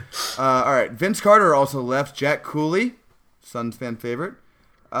forever. All right. Vince Carter also left. Jack Cooley, Suns fan favorite.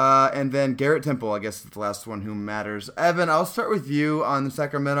 And then Garrett Temple, I guess is the last one who matters. Evan, I'll start with you on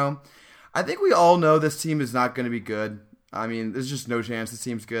Sacramento. I think we all know this team is not going to be good. I mean, there's just no chance this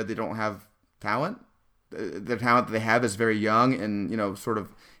team's good. They don't have talent. The talent that they have is very young and, sort of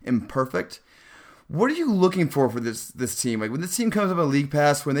imperfect. What are you looking for this team? Like, when this team comes up on League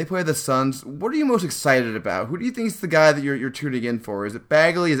Pass, when they play the Suns, what are you most excited about? Who do you think is the guy that you're tuning in for? Is it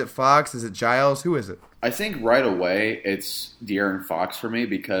Bagley? Is it Fox? Is it Giles? Who is it? I think right away it's De'Aaron Fox for me,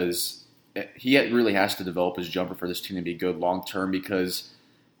 because he really has to develop his jumper for this team to be good long term, because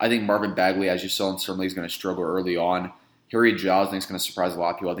I think Marvin Bagley, as you saw in Summer League, is going to struggle early on. Harry Giles, I think, is going to surprise a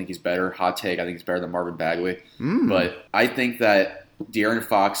lot of people. I think he's better. Hot take, I think he's better than Marvin Bagley. But I think that De'Aaron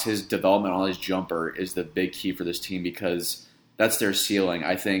Fox, his development on his jumper is the big key for this team, because that's their ceiling.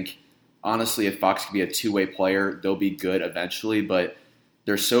 I think, honestly, if Fox can be a two-way player, they'll be good eventually, but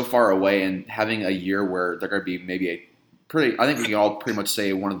they're so far away, and having a year where they're going to be maybe I think we can all pretty much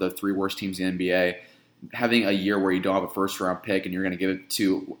say one of the 3 worst teams in the NBA, having a year where you don't have a first-round pick and you're going to give it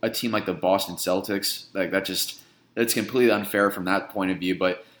to a team like the Boston Celtics, like that's completely unfair from that point of view.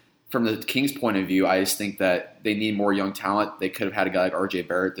 But from the Kings' point of view, I just think that they need more young talent. They could have had a guy like RJ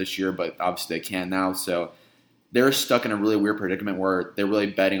Barrett this year, but obviously they can now. So they're stuck in a really weird predicament where they're really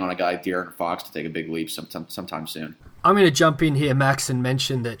betting on a guy like De'Aaron Fox to take a big leap sometime soon. I'm going to jump in here, Max, and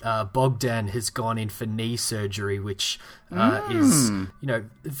mention that Bogdan has gone in for knee surgery, which is,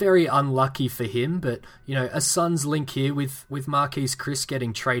 very unlucky for him. But, a Suns link here with Marquise Chris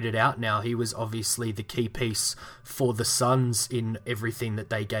getting traded out now. He was obviously the key piece for the Suns in everything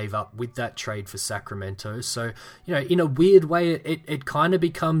that they gave up with that trade for Sacramento. So, in a weird way, it kind of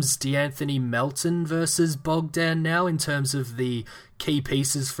becomes DeAnthony Melton versus Bogdan now in terms of the key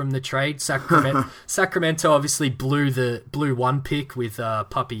pieces from the trade. Sacramento obviously blew one pick with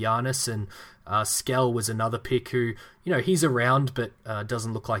Papagiannis, and Skell was another pick who, he's around but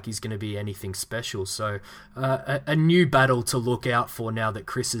doesn't look like he's going to be anything special. So a new battle to look out for now that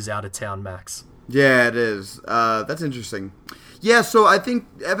Chris is out of town, Max. Yeah, it is. That's interesting. Yeah, so I think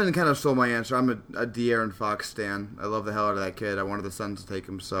Evan kind of stole my answer. I'm a De'Aaron Fox stan. I love the hell out of that kid. I wanted the Suns to take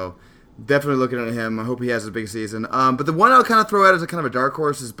him, so definitely looking at him. I hope he has a big season. But the one I'll kind of throw out as a kind of a dark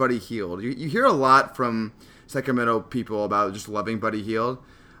horse is Buddy Hield. You hear a lot from Sacramento people about just loving Buddy Hield.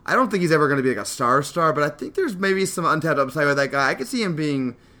 I don't think he's ever going to be like a star, but I think there's maybe some untapped upside with that guy. I could see him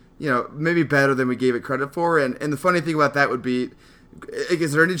being, maybe better than we gave it credit for. And the funny thing about that would be,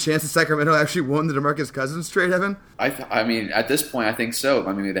 is there any chance that Sacramento actually won the DeMarcus Cousins trade, Evan? I mean, at this point, I think so.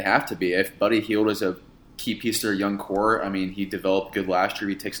 I mean, they have to be. If Buddy Hield is a key piece to their young core, I mean, he developed good last year.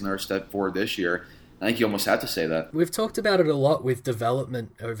 He takes another step forward this year. I think you almost have to say that. We've talked about it a lot with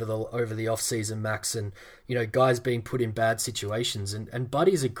development over the off-season, Max, and guys being put in bad situations. And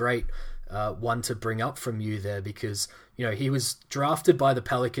Buddy's a great one to bring up from you there, because he was drafted by the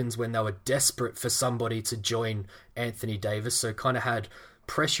Pelicans when they were desperate for somebody to join Anthony Davis, so kind of had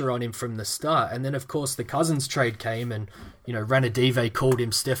pressure on him from the start. And then, of course, the Cousins trade came, and Ranadive called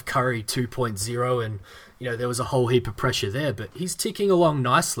him Steph Curry 2.0, and there was a whole heap of pressure there, but he's ticking along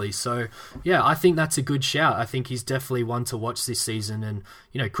nicely. So, yeah, I think that's a good shout. I think he's definitely one to watch this season, and,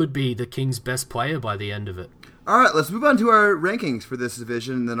 could be the Kings' best player by the end of it. All right, let's move on to our rankings for this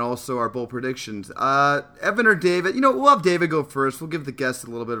division and then also our bold predictions. Evan or David? We'll have David go first. We'll give the guests a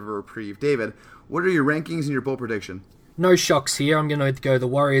little bit of a reprieve. David, what are your rankings and your bold prediction? No shocks here. I'm going to go the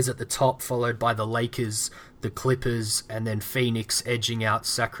Warriors at the top, followed by the Lakers, the Clippers, and then Phoenix edging out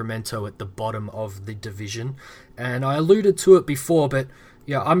Sacramento at the bottom of the division. And I alluded to it before, but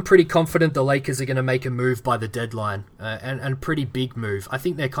yeah, I'm pretty confident the Lakers are going to make a move by the deadline, and a pretty big move. I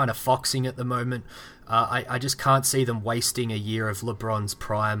think they're kind of foxing at the moment. I just can't see them wasting a year of LeBron's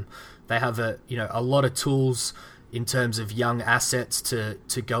prime. They have a lot of tools in terms of young assets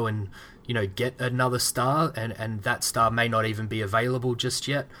to go and get another star, and that star may not even be available just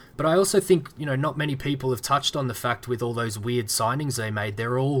yet. But I also think, not many people have touched on the fact with all those weird signings they made,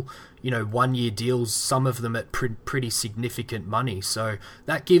 they're all, 1-year deals, some of them at pretty significant money. So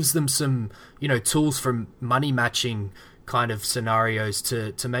that gives them some, tools from money matching kind of scenarios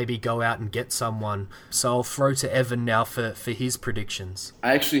to maybe go out and get someone. So I'll throw to Evan now for his predictions.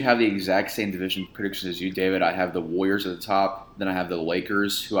 I actually have the exact same division predictions as you, David. I have the Warriors at the top, then I have the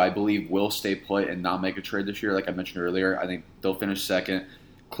Lakers, who I believe will stay put and not make a trade this year, like I mentioned earlier. I think they'll finish second.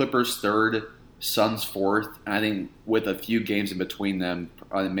 Clippers third, Suns fourth, and I think with a few games in between them,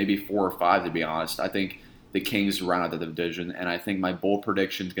 maybe 4 or 5 to be honest, I think the Kings round out the division. And I think my bold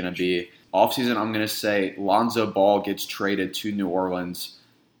prediction is going to be offseason, I'm going to say Lonzo Ball gets traded to New Orleans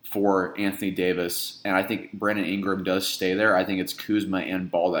for Anthony Davis, and I think Brandon Ingram does stay there. I think it's Kuzma and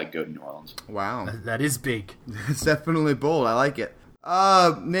Ball that go to New Orleans. Wow. That is big. It's definitely bold. I like it.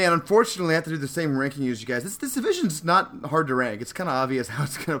 Man, unfortunately, I have to do the same ranking as you guys. This division's not hard to rank. It's kind of obvious how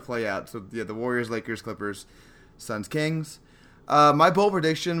it's going to play out. So, yeah, the Warriors, Lakers, Clippers, Suns, Kings. My bold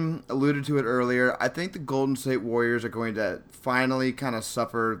prediction, alluded to it earlier, I think the Golden State Warriors are going to finally kind of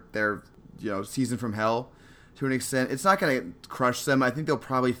suffer their season from hell to an extent. It's not going to crush them. I think they'll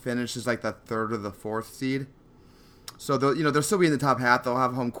probably finish as like the 3rd or the 4th seed. So they'll still be in the top half. They'll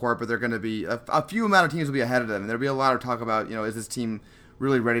have home court, but they're going to be a few amount of teams will be ahead of them. And there'll be a lot of talk about is this team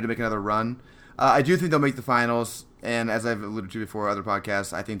really ready to make another run? I do think they'll make the finals, and as I've alluded to before, other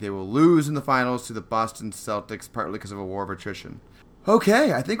podcasts, I think they will lose in the finals to the Boston Celtics, partly because of a war of attrition.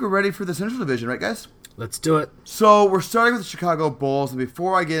 Okay, I think we're ready for the Central Division, right, guys? Let's do it. So we're starting with the Chicago Bulls, and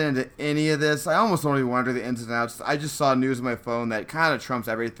before I get into any of this, I almost don't even want to do the ins and outs. I just saw news on my phone that kind of trumps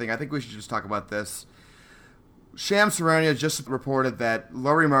everything. I think we should just talk about this. Shams Charania just reported that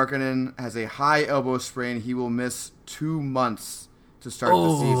Lauri Markkanen has a high elbow sprain. He will miss 2 months to start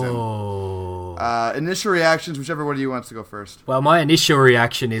the season. Initial reactions, whichever one of you wants to go first. Well, my initial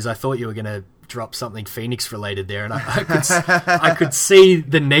reaction is I thought you were going to drop something Phoenix related there, and I could see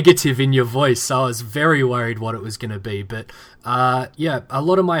the negative in your voice, so I was very worried what it was going to be. But yeah, a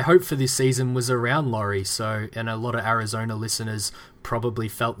lot of my hope for this season was around Lauri, and a lot of Arizona listeners probably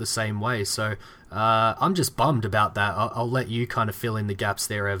felt the same way. So I'm just bummed about that. I'll let you kind of fill in the gaps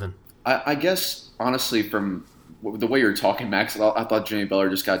there, Evan. I guess, honestly, from the way you're talking, Max, I thought Jimmy Butler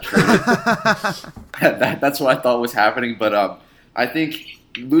just got traded. That's what I thought was happening. But I think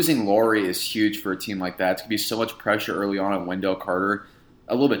losing Lauri is huge for a team like that. It's going to be so much pressure early on Wendell Carter.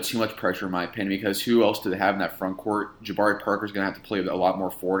 A little bit too much pressure, in my opinion, because who else do they have in that front court? Jabari Parker's going to have to play a lot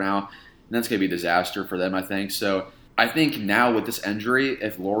more forward now, and that's going to be a disaster for them, I think. So I think now with this injury,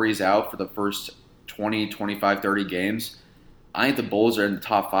 if Lauri's out for the first 20, 25, 30 games, I think the Bulls are in the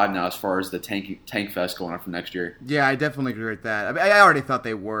top 5 now as far as the tank fest going on for next year. Yeah, I definitely agree with that. I mean, I already thought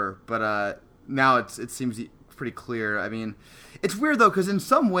they were, but now it seems pretty clear. I mean, it's weird though, because in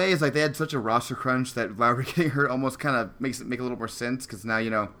some ways, like, they had such a roster crunch that Lauri getting hurt almost kind of makes it make a little more sense, because now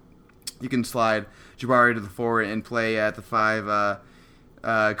you can slide Jabari to the 4 and play at the 5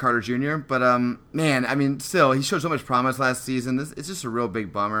 Carter Jr. But man, I mean, still, he showed so much promise last season. It's just a real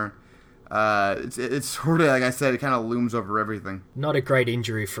big bummer. It's sort of, like I said, it kind of looms over everything. Not a great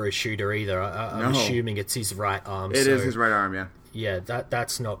injury for a shooter either. I'm assuming it's his right arm. It is his right arm, yeah. Yeah,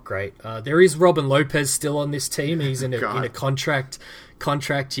 that's not great. There is Robin Lopez still on this team. He's in a contract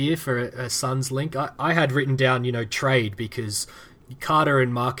year for a Suns link. I had written down, trade, because Carter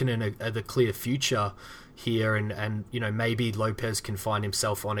and Markkanen are the clear future here, and maybe Lopez can find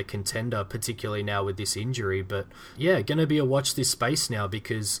himself on a contender, particularly now with this injury. But yeah, going to be a watch this space now,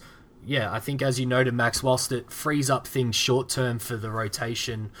 because yeah, I think, as you noted, Max, whilst it frees up things short term for the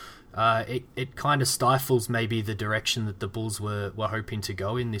rotation, it kind of stifles maybe the direction that the Bulls were hoping to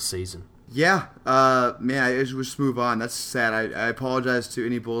go in this season. Yeah, man, I just move on. That's sad. I apologize to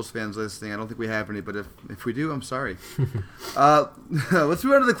any Bulls fans listening. I don't think we have any, but if we do, I'm sorry. Let's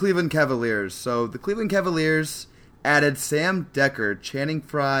move on to the Cleveland Cavaliers. So the Cleveland Cavaliers added Sam Dekker, Channing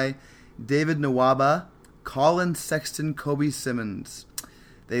Frye, David Nwaba, Colin Sexton, Kobe Simmons.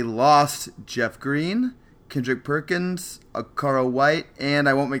 They lost Jeff Green, Kendrick Perkins, Okaro White, and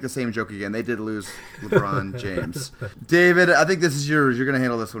I won't make the same joke again. They did lose LeBron James. David, I think this is yours. You're going to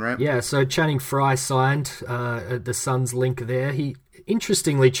handle this one, right? Yeah, so Channing Frye signed the Suns link there. He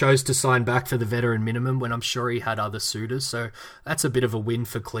interestingly chose to sign back for the veteran minimum when I'm sure he had other suitors, so that's a bit of a win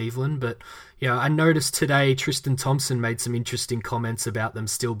for Cleveland. But yeah, I noticed today Tristan Thompson made some interesting comments about them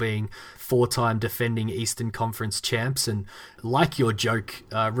still being 4-time defending Eastern Conference champs, and like your joke,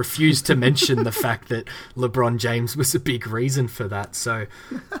 refused to mention the fact that LeBron James was a big reason for that. So,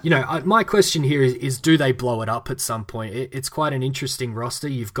 my question here is do they blow it up at some point? It's quite an interesting roster.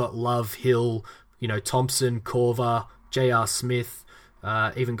 You've got Love, Hill, Thompson, Korver, J.R. Smith,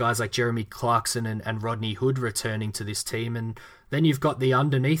 even guys like Jeremy Clarkson and Rodney Hood returning to this team. And then you've got the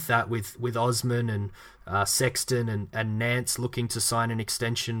underneath that with Osman and Sexton and Nance looking to sign an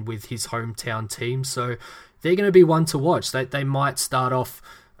extension with his hometown team. So they're going to be one to watch. They might start off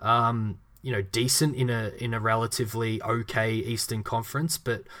decent in a relatively okay Eastern Conference,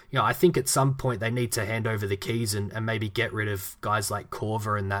 but I think at some point they need to hand over the keys and maybe get rid of guys like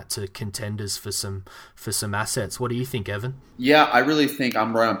Korver and that to contenders for some assets. What do you think, Evan? Yeah, I really think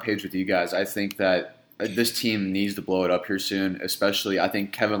I'm right on page with you guys. I think that this team needs to blow it up here soon, especially I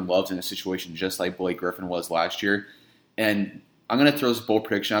think Kevin Love's in a situation just like Blake Griffin was last year. And I'm going to throw this bold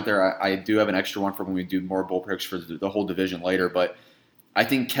prediction out there. I do have an extra one for when we do more bold predictions for the whole division later, but I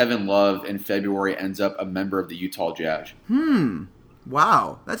think Kevin Love in February ends up a member of the Utah Jazz.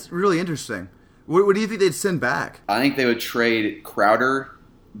 Wow. That's really interesting. What do you think they'd send back? I think they would trade Crowder,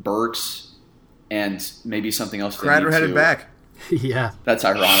 Burks, and maybe something else. Crowder headed back. Yeah. That's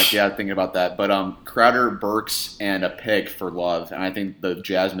ironic, yeah, thinking about that. But Crowder, Burks, and a pick for Love, and I think the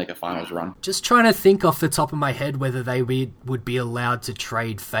Jazz make a finals run. Just trying to think off the top of my head whether they would be allowed to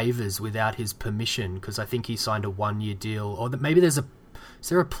trade favors without his permission, because I think he signed a 1-year deal. Or maybe is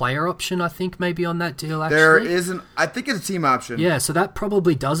there a player option, I think, maybe on that deal, actually? There isn't. I think it's a team option. Yeah, so that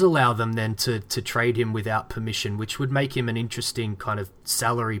probably does allow them then to trade him without permission, which would make him an interesting kind of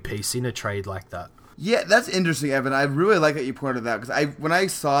salary piece in a trade like that. Yeah, that's interesting, Evan. I really like that you pointed that because when I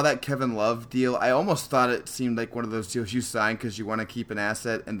saw that Kevin Love deal, I almost thought it seemed like one of those deals you sign because you want to keep an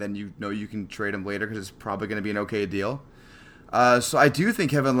asset and then you can trade him later because it's probably going to be an okay deal. So I do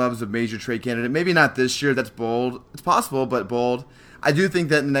think Kevin Love's a major trade candidate. Maybe not this year. That's bold. It's possible, but bold. I do think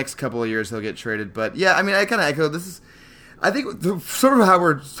that in the next couple of years he'll get traded. But yeah, I mean, I kind of echo this. I think sort of how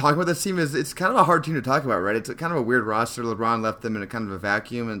we're talking about this team is it's kind of a hard team to talk about, right? It's kind of a weird roster. LeBron left them in a kind of a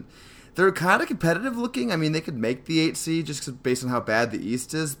vacuum, and they're kind of competitive looking. I mean, they could make the 8 seed just based on how bad the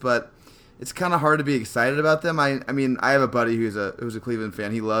East is, but it's kind of hard to be excited about them. I mean, I have a buddy who's a Cleveland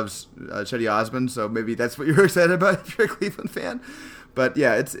fan. He loves Chetty Osman, so maybe that's what you're excited about if you're a Cleveland fan. But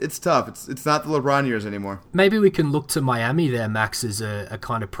yeah, it's tough. It's not the LeBron years anymore. Maybe we can look to Miami there, Max, as a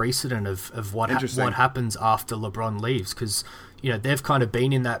kind of precedent of what happens after LeBron leaves, because they've kind of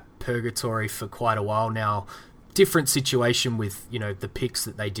been in that purgatory for quite a while now. Different situation with the picks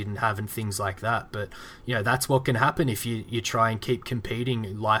that they didn't have and things like that, but that's what can happen if you try and keep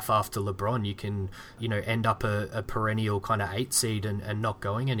competing life after LeBron. You can end up a perennial kind of 8 seed and not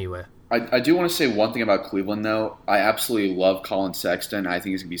going anywhere. I do want to say one thing about Cleveland, though. I absolutely love Colin Sexton. I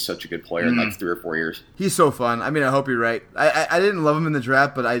think he's going to be such a good player in like 3 or 4 years. He's so fun. I mean, I hope you're right. I didn't love him in the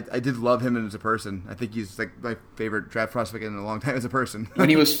draft, but I did love him as a person. I think he's like my favorite draft prospect in a long time as a person. When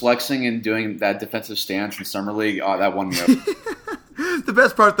he was flexing and doing that defensive stance in Summer League, that won me over. The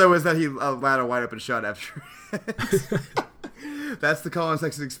best part, though, is that he allowed a wide open shot after. That's the Colin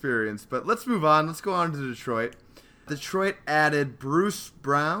Sexton experience. But let's move on. Let's go on to Detroit. Detroit added Bruce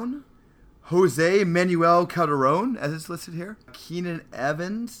Brown, Jose Manuel Calderon, as it's listed here, Keenan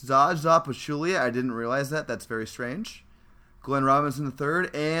Evans, Zaza Pachulia, I didn't realize that, that's very strange, Glenn Robinson III,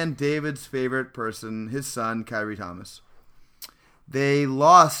 and David's favorite person, his son, Kyrie Thomas. They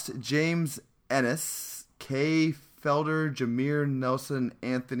lost James Ennis, Kay Felder, Jameer Nelson,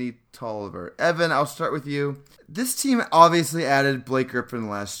 Anthony Tolliver. Evan, I'll start with you. This team obviously added Blake Griffin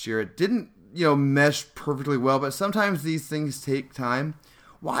last year. It didn't, mesh perfectly well, but sometimes these things take time.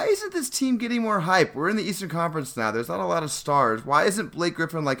 Why isn't this team getting more hype? We're in the Eastern Conference now. There's not a lot of stars. Why isn't Blake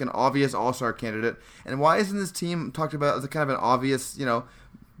Griffin like an obvious all-star candidate? And why isn't this team talked about as a kind of an obvious,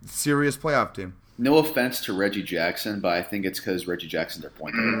 serious playoff team? No offense to Reggie Jackson, but I think it's because Reggie Jackson's their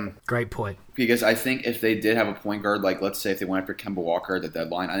point guard. Great point. Because I think if they did have a point guard, like let's say if they went after Kemba Walker at the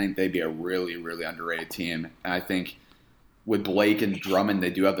deadline, I think they'd be a really, really underrated team. And I think with Blake and Drummond, they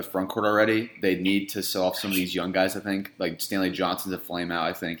do have the front court already. They need to sell off some of these young guys, I think. Like Stanley Johnson's a flame out,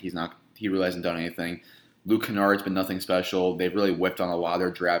 I think. He really hasn't done anything. Luke Kennard's been nothing special. They've really whiffed on a lot of their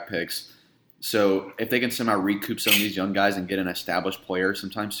draft picks. So if they can somehow recoup some of these young guys and get an established player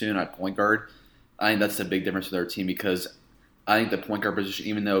sometime soon at point guard, I think that's the big difference with their team because I think the point guard position,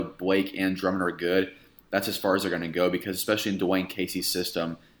 even though Blake and Drummond are good, that's as far as they're going to go because especially in Dwayne Casey's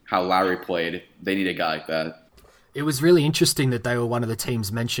system, how Lowry played, they need a guy like that. It was really interesting that they were one of the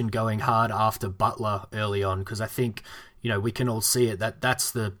teams mentioned going hard after Butler early on because I think, we can all see it that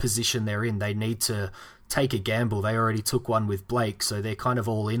that's the position they're in. They need to take a gamble. They already took one with Blake, so they're kind of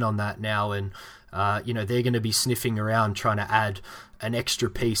all in on that now and they're going to be sniffing around trying to add an extra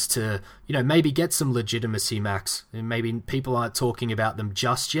piece to, maybe get some legitimacy, Max. And maybe people aren't talking about them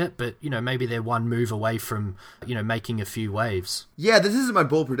just yet, but, maybe they're one move away from, making a few waves. Yeah, this isn't my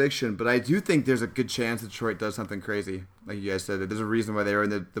bold prediction, but I do think there's a good chance Detroit does something crazy. Like you guys said, there's a reason why they were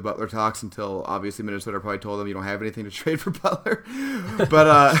in the Butler talks until obviously Minnesota probably told them you don't have anything to trade for Butler.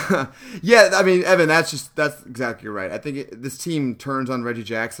 But yeah, I mean, Evan, that's exactly right. I think this team turns on Reggie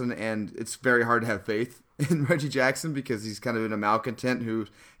Jackson, and it's very hard to have faith in Reggie Jackson because he's kind of been a malcontent who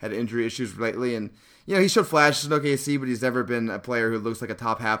had injury issues lately. And, he showed flashes in OKC, but he's never been a player who looks like a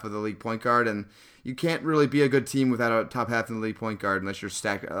top half of the league point guard. And you can't really be a good team without a top half in the league point guard unless you're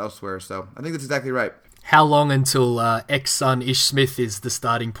stacked elsewhere. So I think that's exactly right. How long until ex-son Ish Smith is the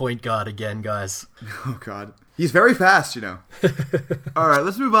starting point guard again, guys? Oh, God. He's very fast, All right,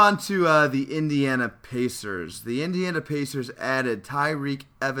 let's move on to the Indiana Pacers. The Indiana Pacers added Tyreke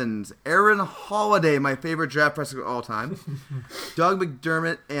Evans, Aaron Holiday, my favorite draft prospect of all time, Doug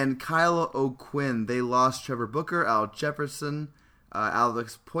McDermott, and Kyle O'Quinn. They lost Trevor Booker, Al Jefferson,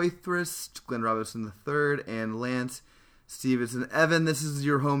 Alex Poitras, Glenn Robinson III, and Lance Stevenson. Evan, this is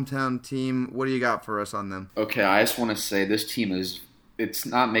your hometown team. What do you got for us on them? Okay, I just want to say this team it's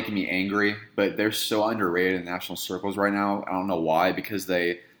not making me angry, but they're so underrated in national circles right now. I don't know why, because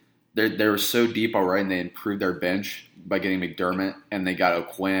they were so deep already and they improved their bench by getting McDermott and they got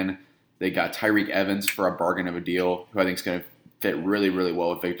O'Quinn. They got Tyreke Evans for a bargain of a deal, who I think is going to fit really, really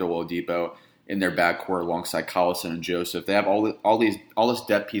well with Victor Oladipo in their backcourt alongside Collison and Joseph. They have all this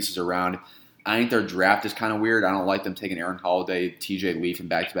depth pieces around. I think their draft is kind of weird. I don't like them taking Aaron Holiday, TJ Leaf in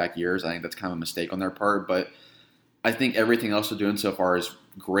back-to-back years. I think that's kind of a mistake on their part, but I think everything else they're doing so far is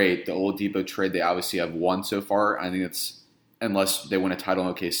great. The Oladipo trade, they obviously have won so far. I think it's, unless they win a title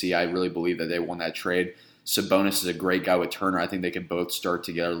in OKC, I really believe that they won that trade. Sabonis is a great guy with Turner. I think they can both start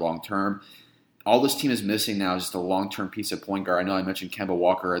together long-term. All this team is missing now is just a long-term piece of point guard. I know I mentioned Kemba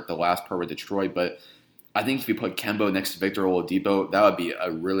Walker at the last part with Detroit, but I think if you put Kemba next to Victor Oladipo, that would be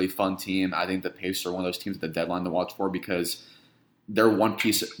a really fun team. I think the Pacers are one of those teams at the deadline to watch for because they're one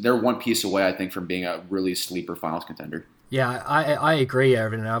piece away, I think, from being a really sleeper finals contender. Yeah, I agree,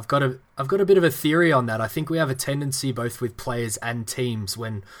 Evan. I've got a bit of a theory on that. I think we have a tendency both with players and teams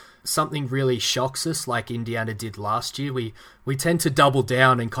when something really shocks us, like Indiana did last year, we tend to double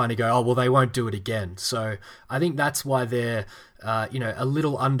down and kind of go, oh, well, they won't do it again. So I think that's why they're a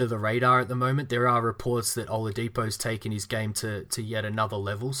little under the radar at the moment. There are reports that Oladipo's taken his game to yet another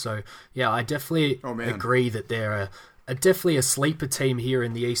level. So yeah, I definitely agree that they're definitely a sleeper team here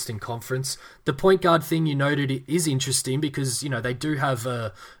in the Eastern Conference. The point guard thing you noted is interesting because, they do have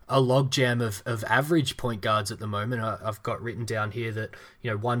a logjam of average point guards at the moment. I've got written down here that,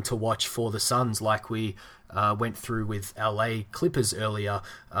 one to watch for the Suns, like we went through with LA Clippers earlier.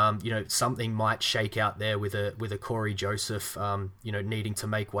 Something might shake out there with a Corey Joseph, needing to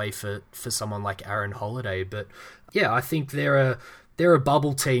make way for someone like Aaron Holiday. But yeah, I think they're a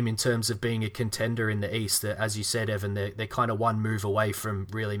bubble team in terms of being a contender in the East. As you said, Evan, they're kind of one move away from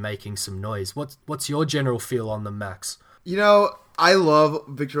really making some noise. What's your general feel on them, Max? I love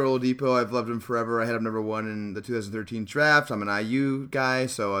Victor Oladipo. I've loved him forever. I had him number 1 in the 2013 draft. I'm an IU guy,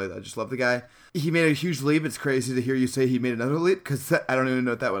 so I just love the guy. He made a huge leap. It's crazy to hear you say he made another leap because I don't even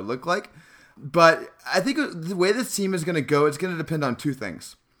know what that would look like. But I think the way this team is going to go, it's going to depend on two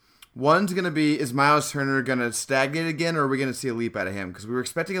things. One's going to be, is Miles Turner going to stagnate again, or are we going to see a leap out of him? Because we were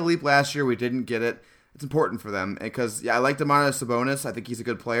expecting a leap last year. We didn't get it. It's important for them. Because, I like Domantas Sabonis. I think he's a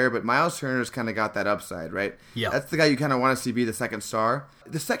good player. But Miles Turner's kind of got that upside, right? Yeah. That's the guy you kind of want to see be the second star.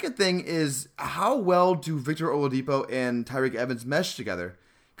 The second thing is, how well do Victor Oladipo and Tyreke Evans mesh together?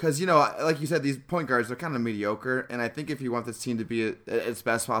 Because, like you said, these point guards are kind of mediocre. And I think if you want this team to be at its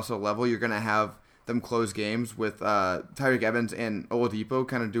best possible level, you're going to have them close games with Tyreke Evans and Oladipo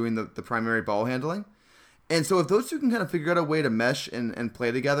kind of doing the primary ball handling. And so if those two can kind of figure out a way to mesh and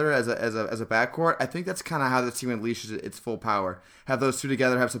play together as a backcourt, I think that's kind of how this team unleashes its full power. Have those two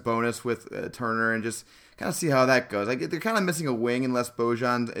together, have Sabonis with Turner, and just kind of see how that goes. They're kind of missing a wing unless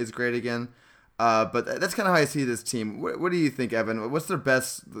Bojan is great again. But that's kind of how I see this team. What do you think, Evan? What's their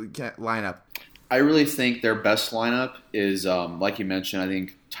best lineup? I really think their best lineup is, like you mentioned, I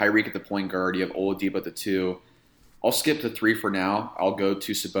think Tyreke at the point guard, you have Oladipo at the 2, I'll skip the 3 for now. I'll go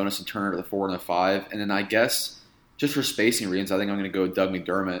to Sabonis and Turner at the 4 and the 5. And then I guess just for spacing reasons, I think I'm going to go Doug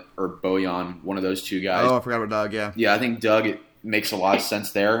McDermott or Bojan, one of those two guys. Oh, I forgot about Doug, yeah. Yeah, I think Doug makes a lot of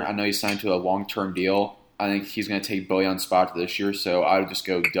sense there. I know he's signed to a long-term deal. I think he's going to take Bojan's spot this year, so I would just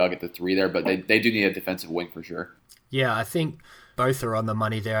go Doug at the 3 there. But they do need a defensive wing for sure. Yeah, I think both are on the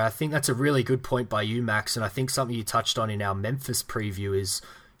money there. I think that's a really good point by you, Max, and I think something you touched on in our Memphis preview is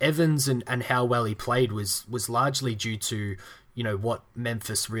Evans and how well he played was largely due to, you know, what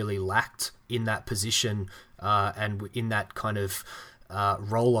Memphis really lacked in that position and in that kind of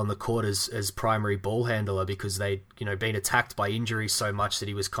role on the court as primary ball handler, because they'd, you know, been attacked by injury so much that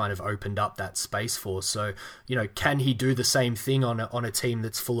he was kind of opened up that space for. So, you know, can he do the same thing on a team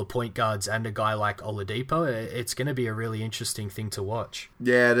that's full of point guards and a guy like Oladipo? It's going to be a really interesting thing to watch.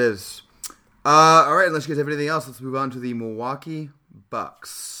 Yeah, it is. All right, unless you guys have anything else, let's move on to the Milwaukee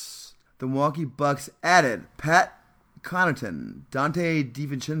Bucks. The Milwaukee Bucks added Pat Connaughton, Dante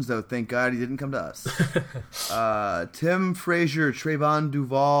DiVincenzo, thank God he didn't come to us. Tim Frazier, Trayvon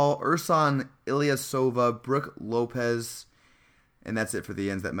Duval, Ersan Ilyasova, Brooke Lopez, and that's it for the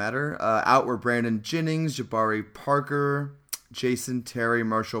ends that matter. Out were Brandon Jennings, Jabari Parker, Jason Terry,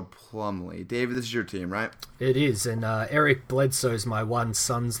 Marshall Plumlee. David, this is your team, right? It is, and Eric Bledsoe's my one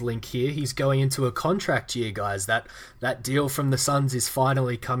Suns link here. He's going into a contract year, guys. That deal from the Suns is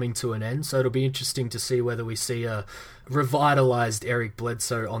finally coming to an end, so it'll be interesting to see whether we see a revitalized Eric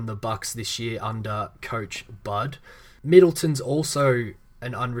Bledsoe on the Bucks this year under Coach Bud. Middleton's also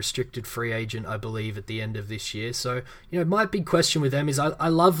an unrestricted free agent, I believe, at the end of this year. So, you know, my big question with them is I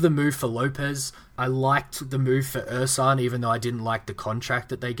love the move for Lopez. I liked the move for Ersan, even though I didn't like the contract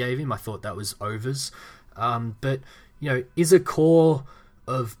that they gave him. I thought that was overs. But, you know, is a core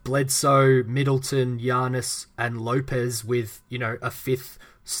of Bledsoe, Middleton, Giannis, and Lopez with, you know, a fifth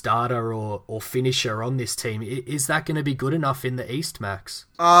starter or finisher on this team, is that going to be good enough in the East, Max?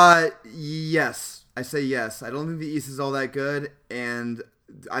 Yes. I say yes. I don't think the East is all that good, and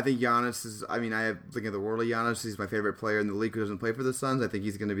I think Giannis is, I mean, I have looking at the world of Giannis, he's my favorite player in the league who doesn't play for the Suns. I think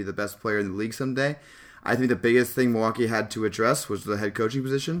he's going to be the best player in the league someday. I think the biggest thing Milwaukee had to address was the head coaching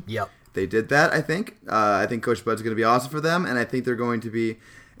position. Yep. They did that, I think. I think Coach Bud's going to be awesome for them, and I think they're going to be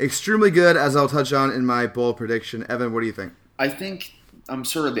extremely good, as I'll touch on in my bold prediction. Evan, what do you think? I think I'm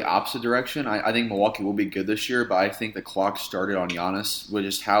sort of the opposite direction. I think Milwaukee will be good this year, but I think the clock started on Giannis, with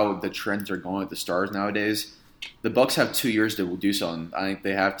just how the trends are going with the stars nowadays. The Bucks have 2 years to do something. I think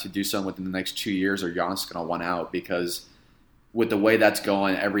they have to do something within the next 2 years, or Giannis is going to want out, because with the way that's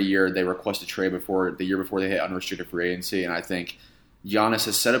going, every year they request a trade the year before they hit unrestricted free agency, and I think Giannis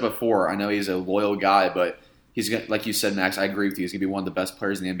has said it before. I know he's a loyal guy, but he's going, like you said, Max, I agree with you. He's going to be one of the best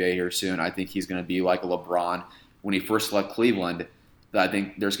players in the NBA here soon. I think he's going to be like a LeBron when he first left Cleveland. That I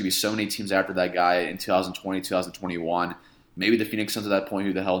think there's going to be so many teams after that guy in 2020, 2021. Maybe the Phoenix Suns at that point,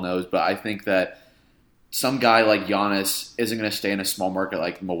 who the hell knows. But I think that some guy like Giannis isn't going to stay in a small market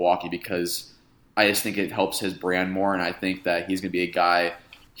like Milwaukee, because I just think it helps his brand more. And I think that he's going to be a guy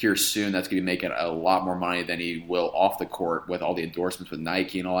here soon that's going to be making a lot more money than he will off the court with all the endorsements with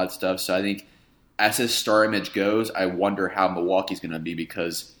Nike and all that stuff. So I think as his star image goes, I wonder how Milwaukee's going to be,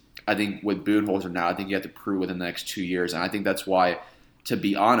 because I think with Budenholzer now, I think you have to prove within the next 2 years. And I think that's why, to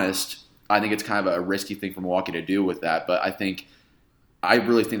be honest, I think it's kind of a risky thing for Milwaukee to do with that. But I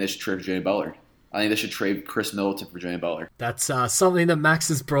really think they should trade for Jimmy Butler. I think they should trade Chris Middleton for Jimmy Butler. That's something that Max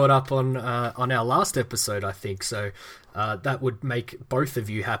has brought up on our last episode, I think. So that would make both of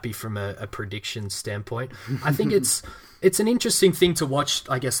you happy from a prediction standpoint. I think it's an interesting thing to watch,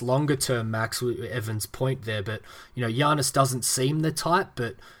 I guess, longer term, Max, with Evan's point there. But, you know, Giannis doesn't seem the type,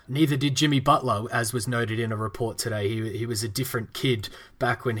 but neither did Jimmy Butler, as was noted in a report today. He was a different kid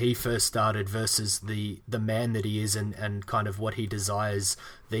back when he first started versus the man that he is and kind of what he desires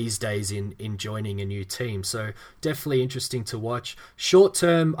these days in joining a new team. So definitely interesting to watch. Short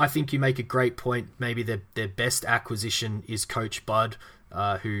term, I think you make a great point. Maybe their best acquisition is Coach Bud,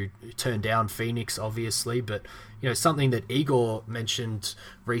 who turned down Phoenix, obviously, but you know, something that Igor mentioned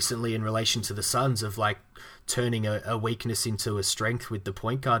recently in relation to the Suns of like turning a weakness into a strength with the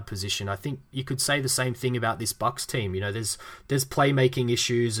point guard position. I think you could say the same thing about this Bucks team. You know, there's playmaking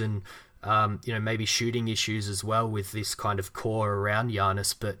issues and you know, maybe shooting issues as well with this kind of core around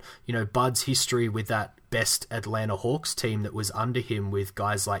Giannis, but you know, Bud's history with that best Atlanta Hawks team that was under him with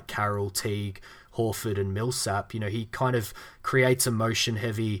guys like Carroll, Teague, Horford and Millsap, you know, he kind of creates a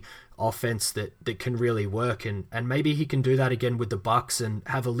motion-heavy offense that can really work, and maybe he can do that again with the Bucks and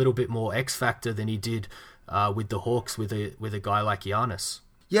have a little bit more X factor than he did with the Hawks with a guy like Giannis.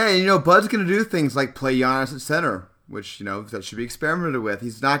 Yeah, and you know, Bud's going to do things like play Giannis at center, which, that should be experimented with.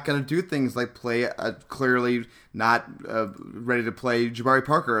 He's not going to do things like play clearly not ready to play Jabari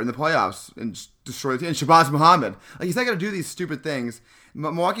Parker in the playoffs and destroy the team, and Shabazz Muhammad. Like, he's not going to do these stupid things.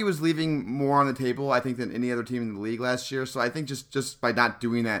 Milwaukee was leaving more on the table, I think, than any other team in the league last year. So I think just by not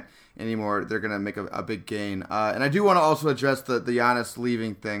doing that anymore, they're going to make a big gain. And I do want to also address the Giannis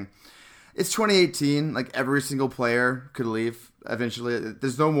leaving thing. It's 2018. Like, every single player could leave eventually.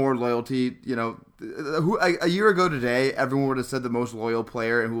 There's no more loyalty. A year ago today, everyone would have said the most loyal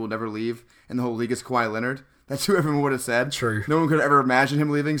player and who will never leave in the whole league is Kawhi Leonard. That's who everyone would have said. True. No one could ever imagine him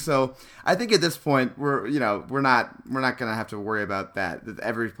leaving. So I think at this point we're not going to have to worry about that. That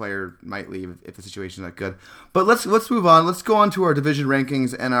every player might leave if the situation's not good. But let's move on. Let's go on to our division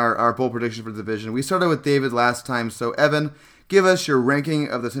rankings and our bold prediction for the division. We started with David last time. So Evan, give us your ranking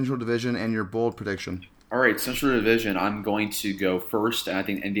of the Central Division and your bold prediction. All right, Central Division, I'm going to go first, and I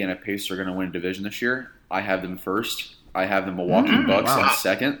think Indiana Pacers are going to win a division this year. I have them first. I have the Milwaukee Bucks at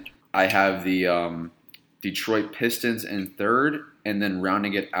second. I have the Detroit Pistons in third, and then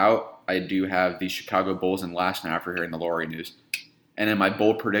rounding it out, I do have the Chicago Bulls in last now after hearing the Laurie news. And then my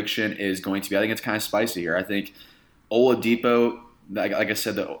bold prediction is going to be, I think it's kind of spicy here. I think Oladipo, like I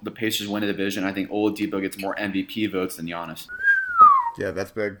said, the Pacers win the division. I think Oladipo gets more MVP votes than Giannis. Yeah,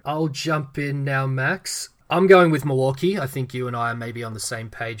 that's big. I'll jump in now, Max. I'm going with Milwaukee. I think you and I are maybe on the same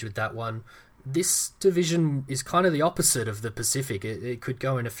page with that one. This division is kind of the opposite of the Pacific. It could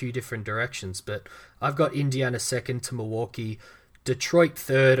go in a few different directions, but I've got Indiana second to Milwaukee, Detroit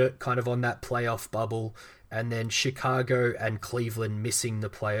third, kind of on that playoff bubble, and then Chicago and Cleveland missing the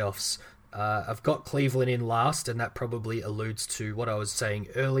playoffs. I've got Cleveland in last, and that probably alludes to what I was saying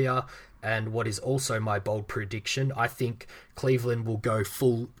earlier, and what is also my bold prediction. I think Cleveland will go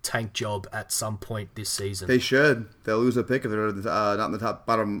full tank job at some point this season. They should. They'll lose a pick if they're not in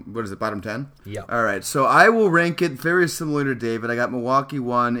the bottom 10? Yeah. All right, so I will rank it very similar to David. I got Milwaukee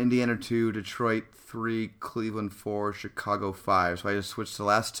 1, Indiana 2, Detroit 3, Cleveland 4, Chicago 5. So I just switched to the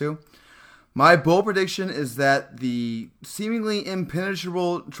last two. My bold prediction is that the seemingly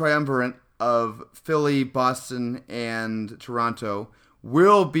impenetrable triumvirate of Philly, Boston, and Toronto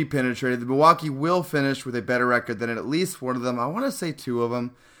will be penetrated. The Milwaukee will finish with a better record than at least one of them. I want to say two of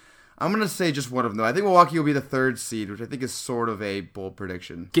them. I'm going to say just one of them. I think Milwaukee will be the third seed, which I think is sort of a bold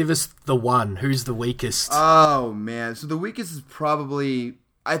prediction. Give us the one. Who's the weakest? Oh, man. So the weakest is probably,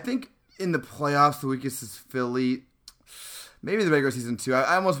 I think in the playoffs, the weakest is Philly. Maybe the regular season too.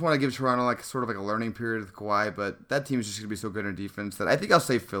 I almost want to give Toronto sort of a learning period with Kawhi, but that team is just going to be so good in defense that I think I'll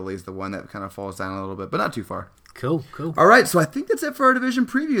say Philly's the one that kind of falls down a little bit, but not too far. Cool. All right, so I think that's it for our division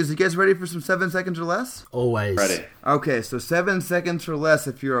previews. You guys ready for some 7 seconds or less? Always. Ready. Okay, so 7 seconds or less,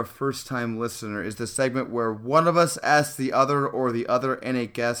 if you're a first-time listener, is the segment where one of us asks the other or the other and a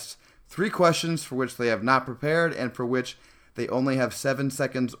guest 3 questions for which they have not prepared and for which they only have 7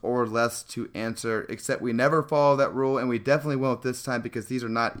 seconds or less to answer, except we never follow that rule, and we definitely won't this time because these are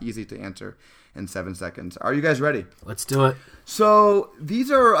not easy to answer in 7 seconds. Are you guys ready? Let's do it. So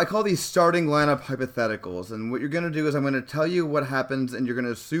these are, I call these starting lineup hypotheticals, and what you're going to do is I'm going to tell you what happens, and you're going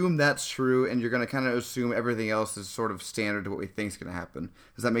to assume that's true, and you're going to kind of assume everything else is sort of standard to what we think is going to happen.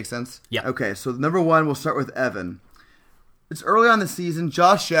 Does that make sense? Yeah. Okay, so number 1, we'll start with Evan. It's early on the season.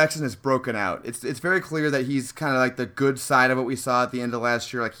 Josh Jackson has broken out. It's very clear that he's kind of like the good side of what we saw at the end of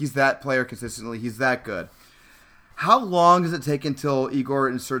last year. Like, he's that player consistently. He's that good. How long does it take until Igor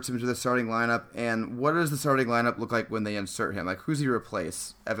inserts him into the starting lineup, and what does the starting lineup look like when they insert him? Like, who's he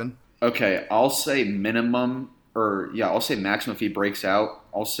replace? Evan? Okay, I'll say maximum if he breaks out.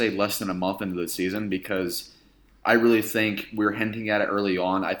 I'll say less than a month into the season because I really think we're hinting at it early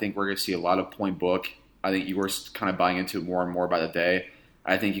on. I think we're going to see a lot of point book. I think Igor's kind of buying into it more and more by the day.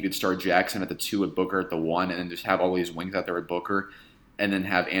 I think you could start Jackson at the 2 with Booker at the 1 and then just have all these wings out there with Booker and then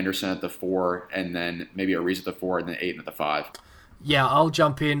have Anderson at the 4 and then maybe Ariza at the 4 and then Ayton at the 5. Yeah, I'll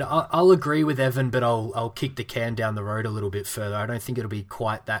jump in. I'll agree with Evan, but I'll kick the can down the road a little bit further. I don't think it'll be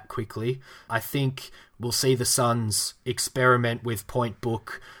quite that quickly. I think we'll see the Suns experiment with point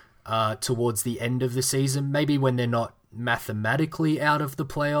book towards the end of the season, maybe when they're not mathematically out of the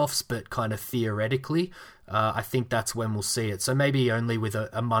playoffs, but kind of theoretically. I think that's when we'll see it. So maybe only with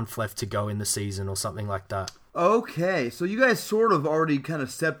a month left to go in the season or something like that. Okay, so you guys sort of already kind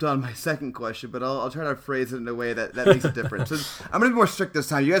of stepped on my second question, but I'll try to phrase it in a way that makes a difference. So I'm going to be more strict this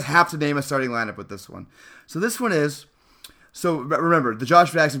time. You guys have to name a starting lineup with this one. So this one is, so remember, the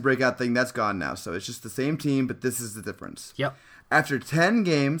Josh Jackson breakout thing, that's gone now. So it's just the same team, but this is the difference. Yep. After 10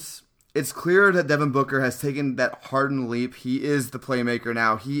 games, it's clear that Devin Booker has taken that hardened leap. He is the playmaker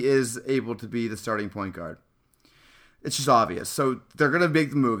now. He is able to be the starting point guard. It's just obvious. So they're going to make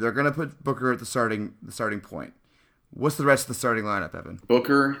the move. They're going to put Booker at the starting point. What's the rest of the starting lineup, Evan?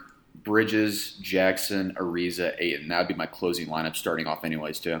 Booker, Bridges, Jackson, Ariza, Ayton. That would be my closing lineup starting off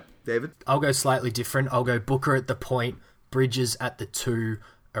anyways, too. David? I'll go slightly different. I'll go Booker at the point, Bridges at the 2,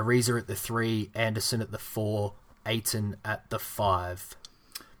 Ariza at the 3, Anderson at the 4, Ayton at the 5.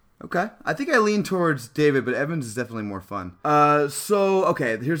 Okay. I think I lean towards David, but Evans is definitely more fun.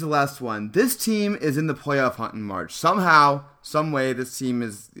 Okay, here's the last one. This team is in the playoff hunt in March. Somehow, some way, this team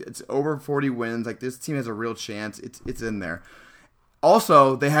it's over 40 wins. Like, this team has a real chance. It's in there.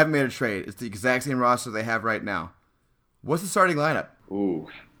 Also, they haven't made a trade. It's the exact same roster they have right now. What's the starting lineup? Ooh.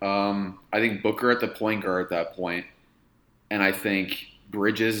 I think Booker at the point guard at that point, and I think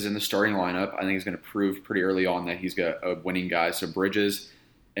Bridges is in the starting lineup. I think he's going to prove pretty early on that he's got a winning guy. So Bridges,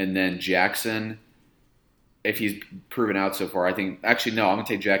 and then Jackson, if he's proven out so far. I'm going to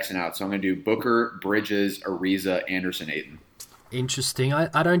take Jackson out. So I'm going to do Booker, Bridges, Ariza, Anderson, Ayton. Interesting.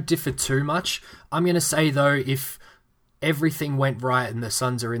 I don't differ too much. I'm going to say, though, if everything went right and the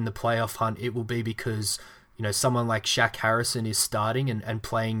Suns are in the playoff hunt, it will be because someone like Shaq Harrison is starting and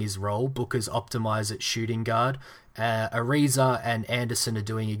playing his role. Booker's optimized at shooting guard. Ariza and Anderson are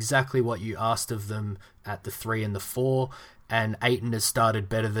doing exactly what you asked of them at the 3 and the 4. And Ayton has started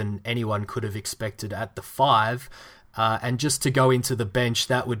better than anyone could have expected at the 5. And just to go into the bench,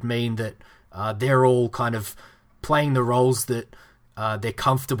 that would mean that they're all kind of playing the roles that they're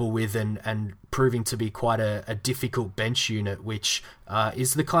comfortable with and proving to be quite a difficult bench unit, which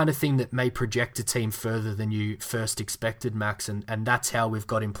is the kind of thing that may project a team further than you first expected, Max, and that's how we've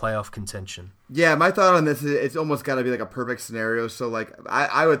got in playoff contention. Yeah, my thought on this is it's almost got to be like a perfect scenario. So, like,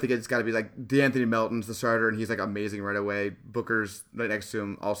 I would think it's got to be like DeAnthony Melton's the starter, and he's like amazing right away. Booker's right next to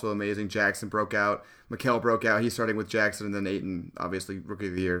him, also amazing. Jackson broke out. Mikal broke out. He's starting with Jackson, and then Ayton, obviously Rookie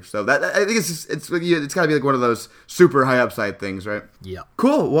of the Year. So that I think it's got to be like one of those super high upside things, right? Yeah.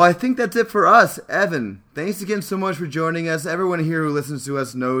 Cool. Well, I think that's it for us. Evan, thanks again so much for joining us. Everyone here who listens to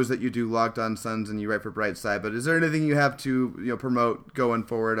us knows that you do Locked On Suns and you write for Brightside. But is there anything you have to promote going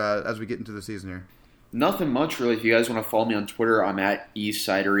forward as we get into the season here? Nothing much, really. If you guys want to follow me on Twitter, I'm at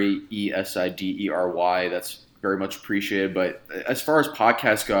eSidery, ESIDERY. That's very much appreciated. But as far as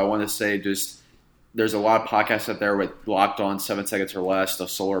podcasts go, I want to say just there's a lot of podcasts out there with Locked On, 7 Seconds or Less, the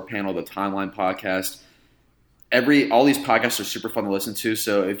Solar Panel, the Timeline Podcast. All these podcasts are super fun to listen to,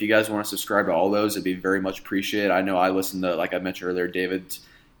 so if you guys want to subscribe to all those, it'd be very much appreciated. I know I listen to, like I mentioned earlier, David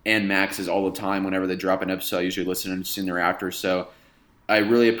and Max's all the time. Whenever they drop an episode, I usually listen and soon thereafter. So I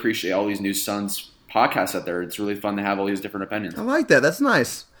really appreciate all these new Suns podcasts out there. It's really fun to have all these different opinions. I like that. That's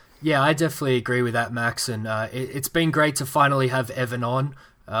nice. Yeah, I definitely agree with that, Max, and it's been great to finally have Evan on.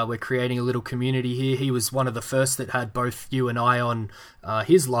 We're creating a little community here. He was one of the first that had both you and I on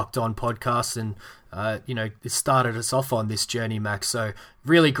his Locked On podcast, and it started us off on this journey, Max. So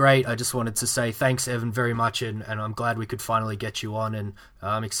really great. I just wanted to say thanks, Evan, very much, and I'm glad we could finally get you on, and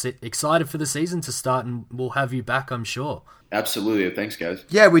I'm excited for the season to start, and we'll have you back, I'm sure. Absolutely. Thanks, guys.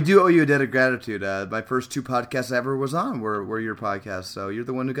 Yeah, we do owe you a debt of gratitude. My first 2 podcasts I ever was on were your podcasts, so you're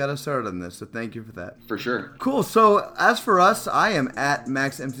the one who got us started on this, so thank you for that. For sure. Cool. So as for us, I am at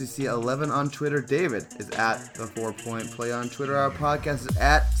MaxMCC11 on Twitter. David is at The 4 Point Play on Twitter. Our podcast is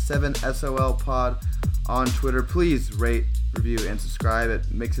at 7SOLPod on Twitter. Please rate, review, and subscribe.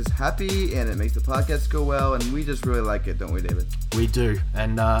 It makes us happy, and it makes the podcast go well, and we just really like it, don't we, David? We do.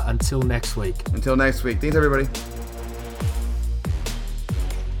 And until next week. Until next week. Thanks, everybody.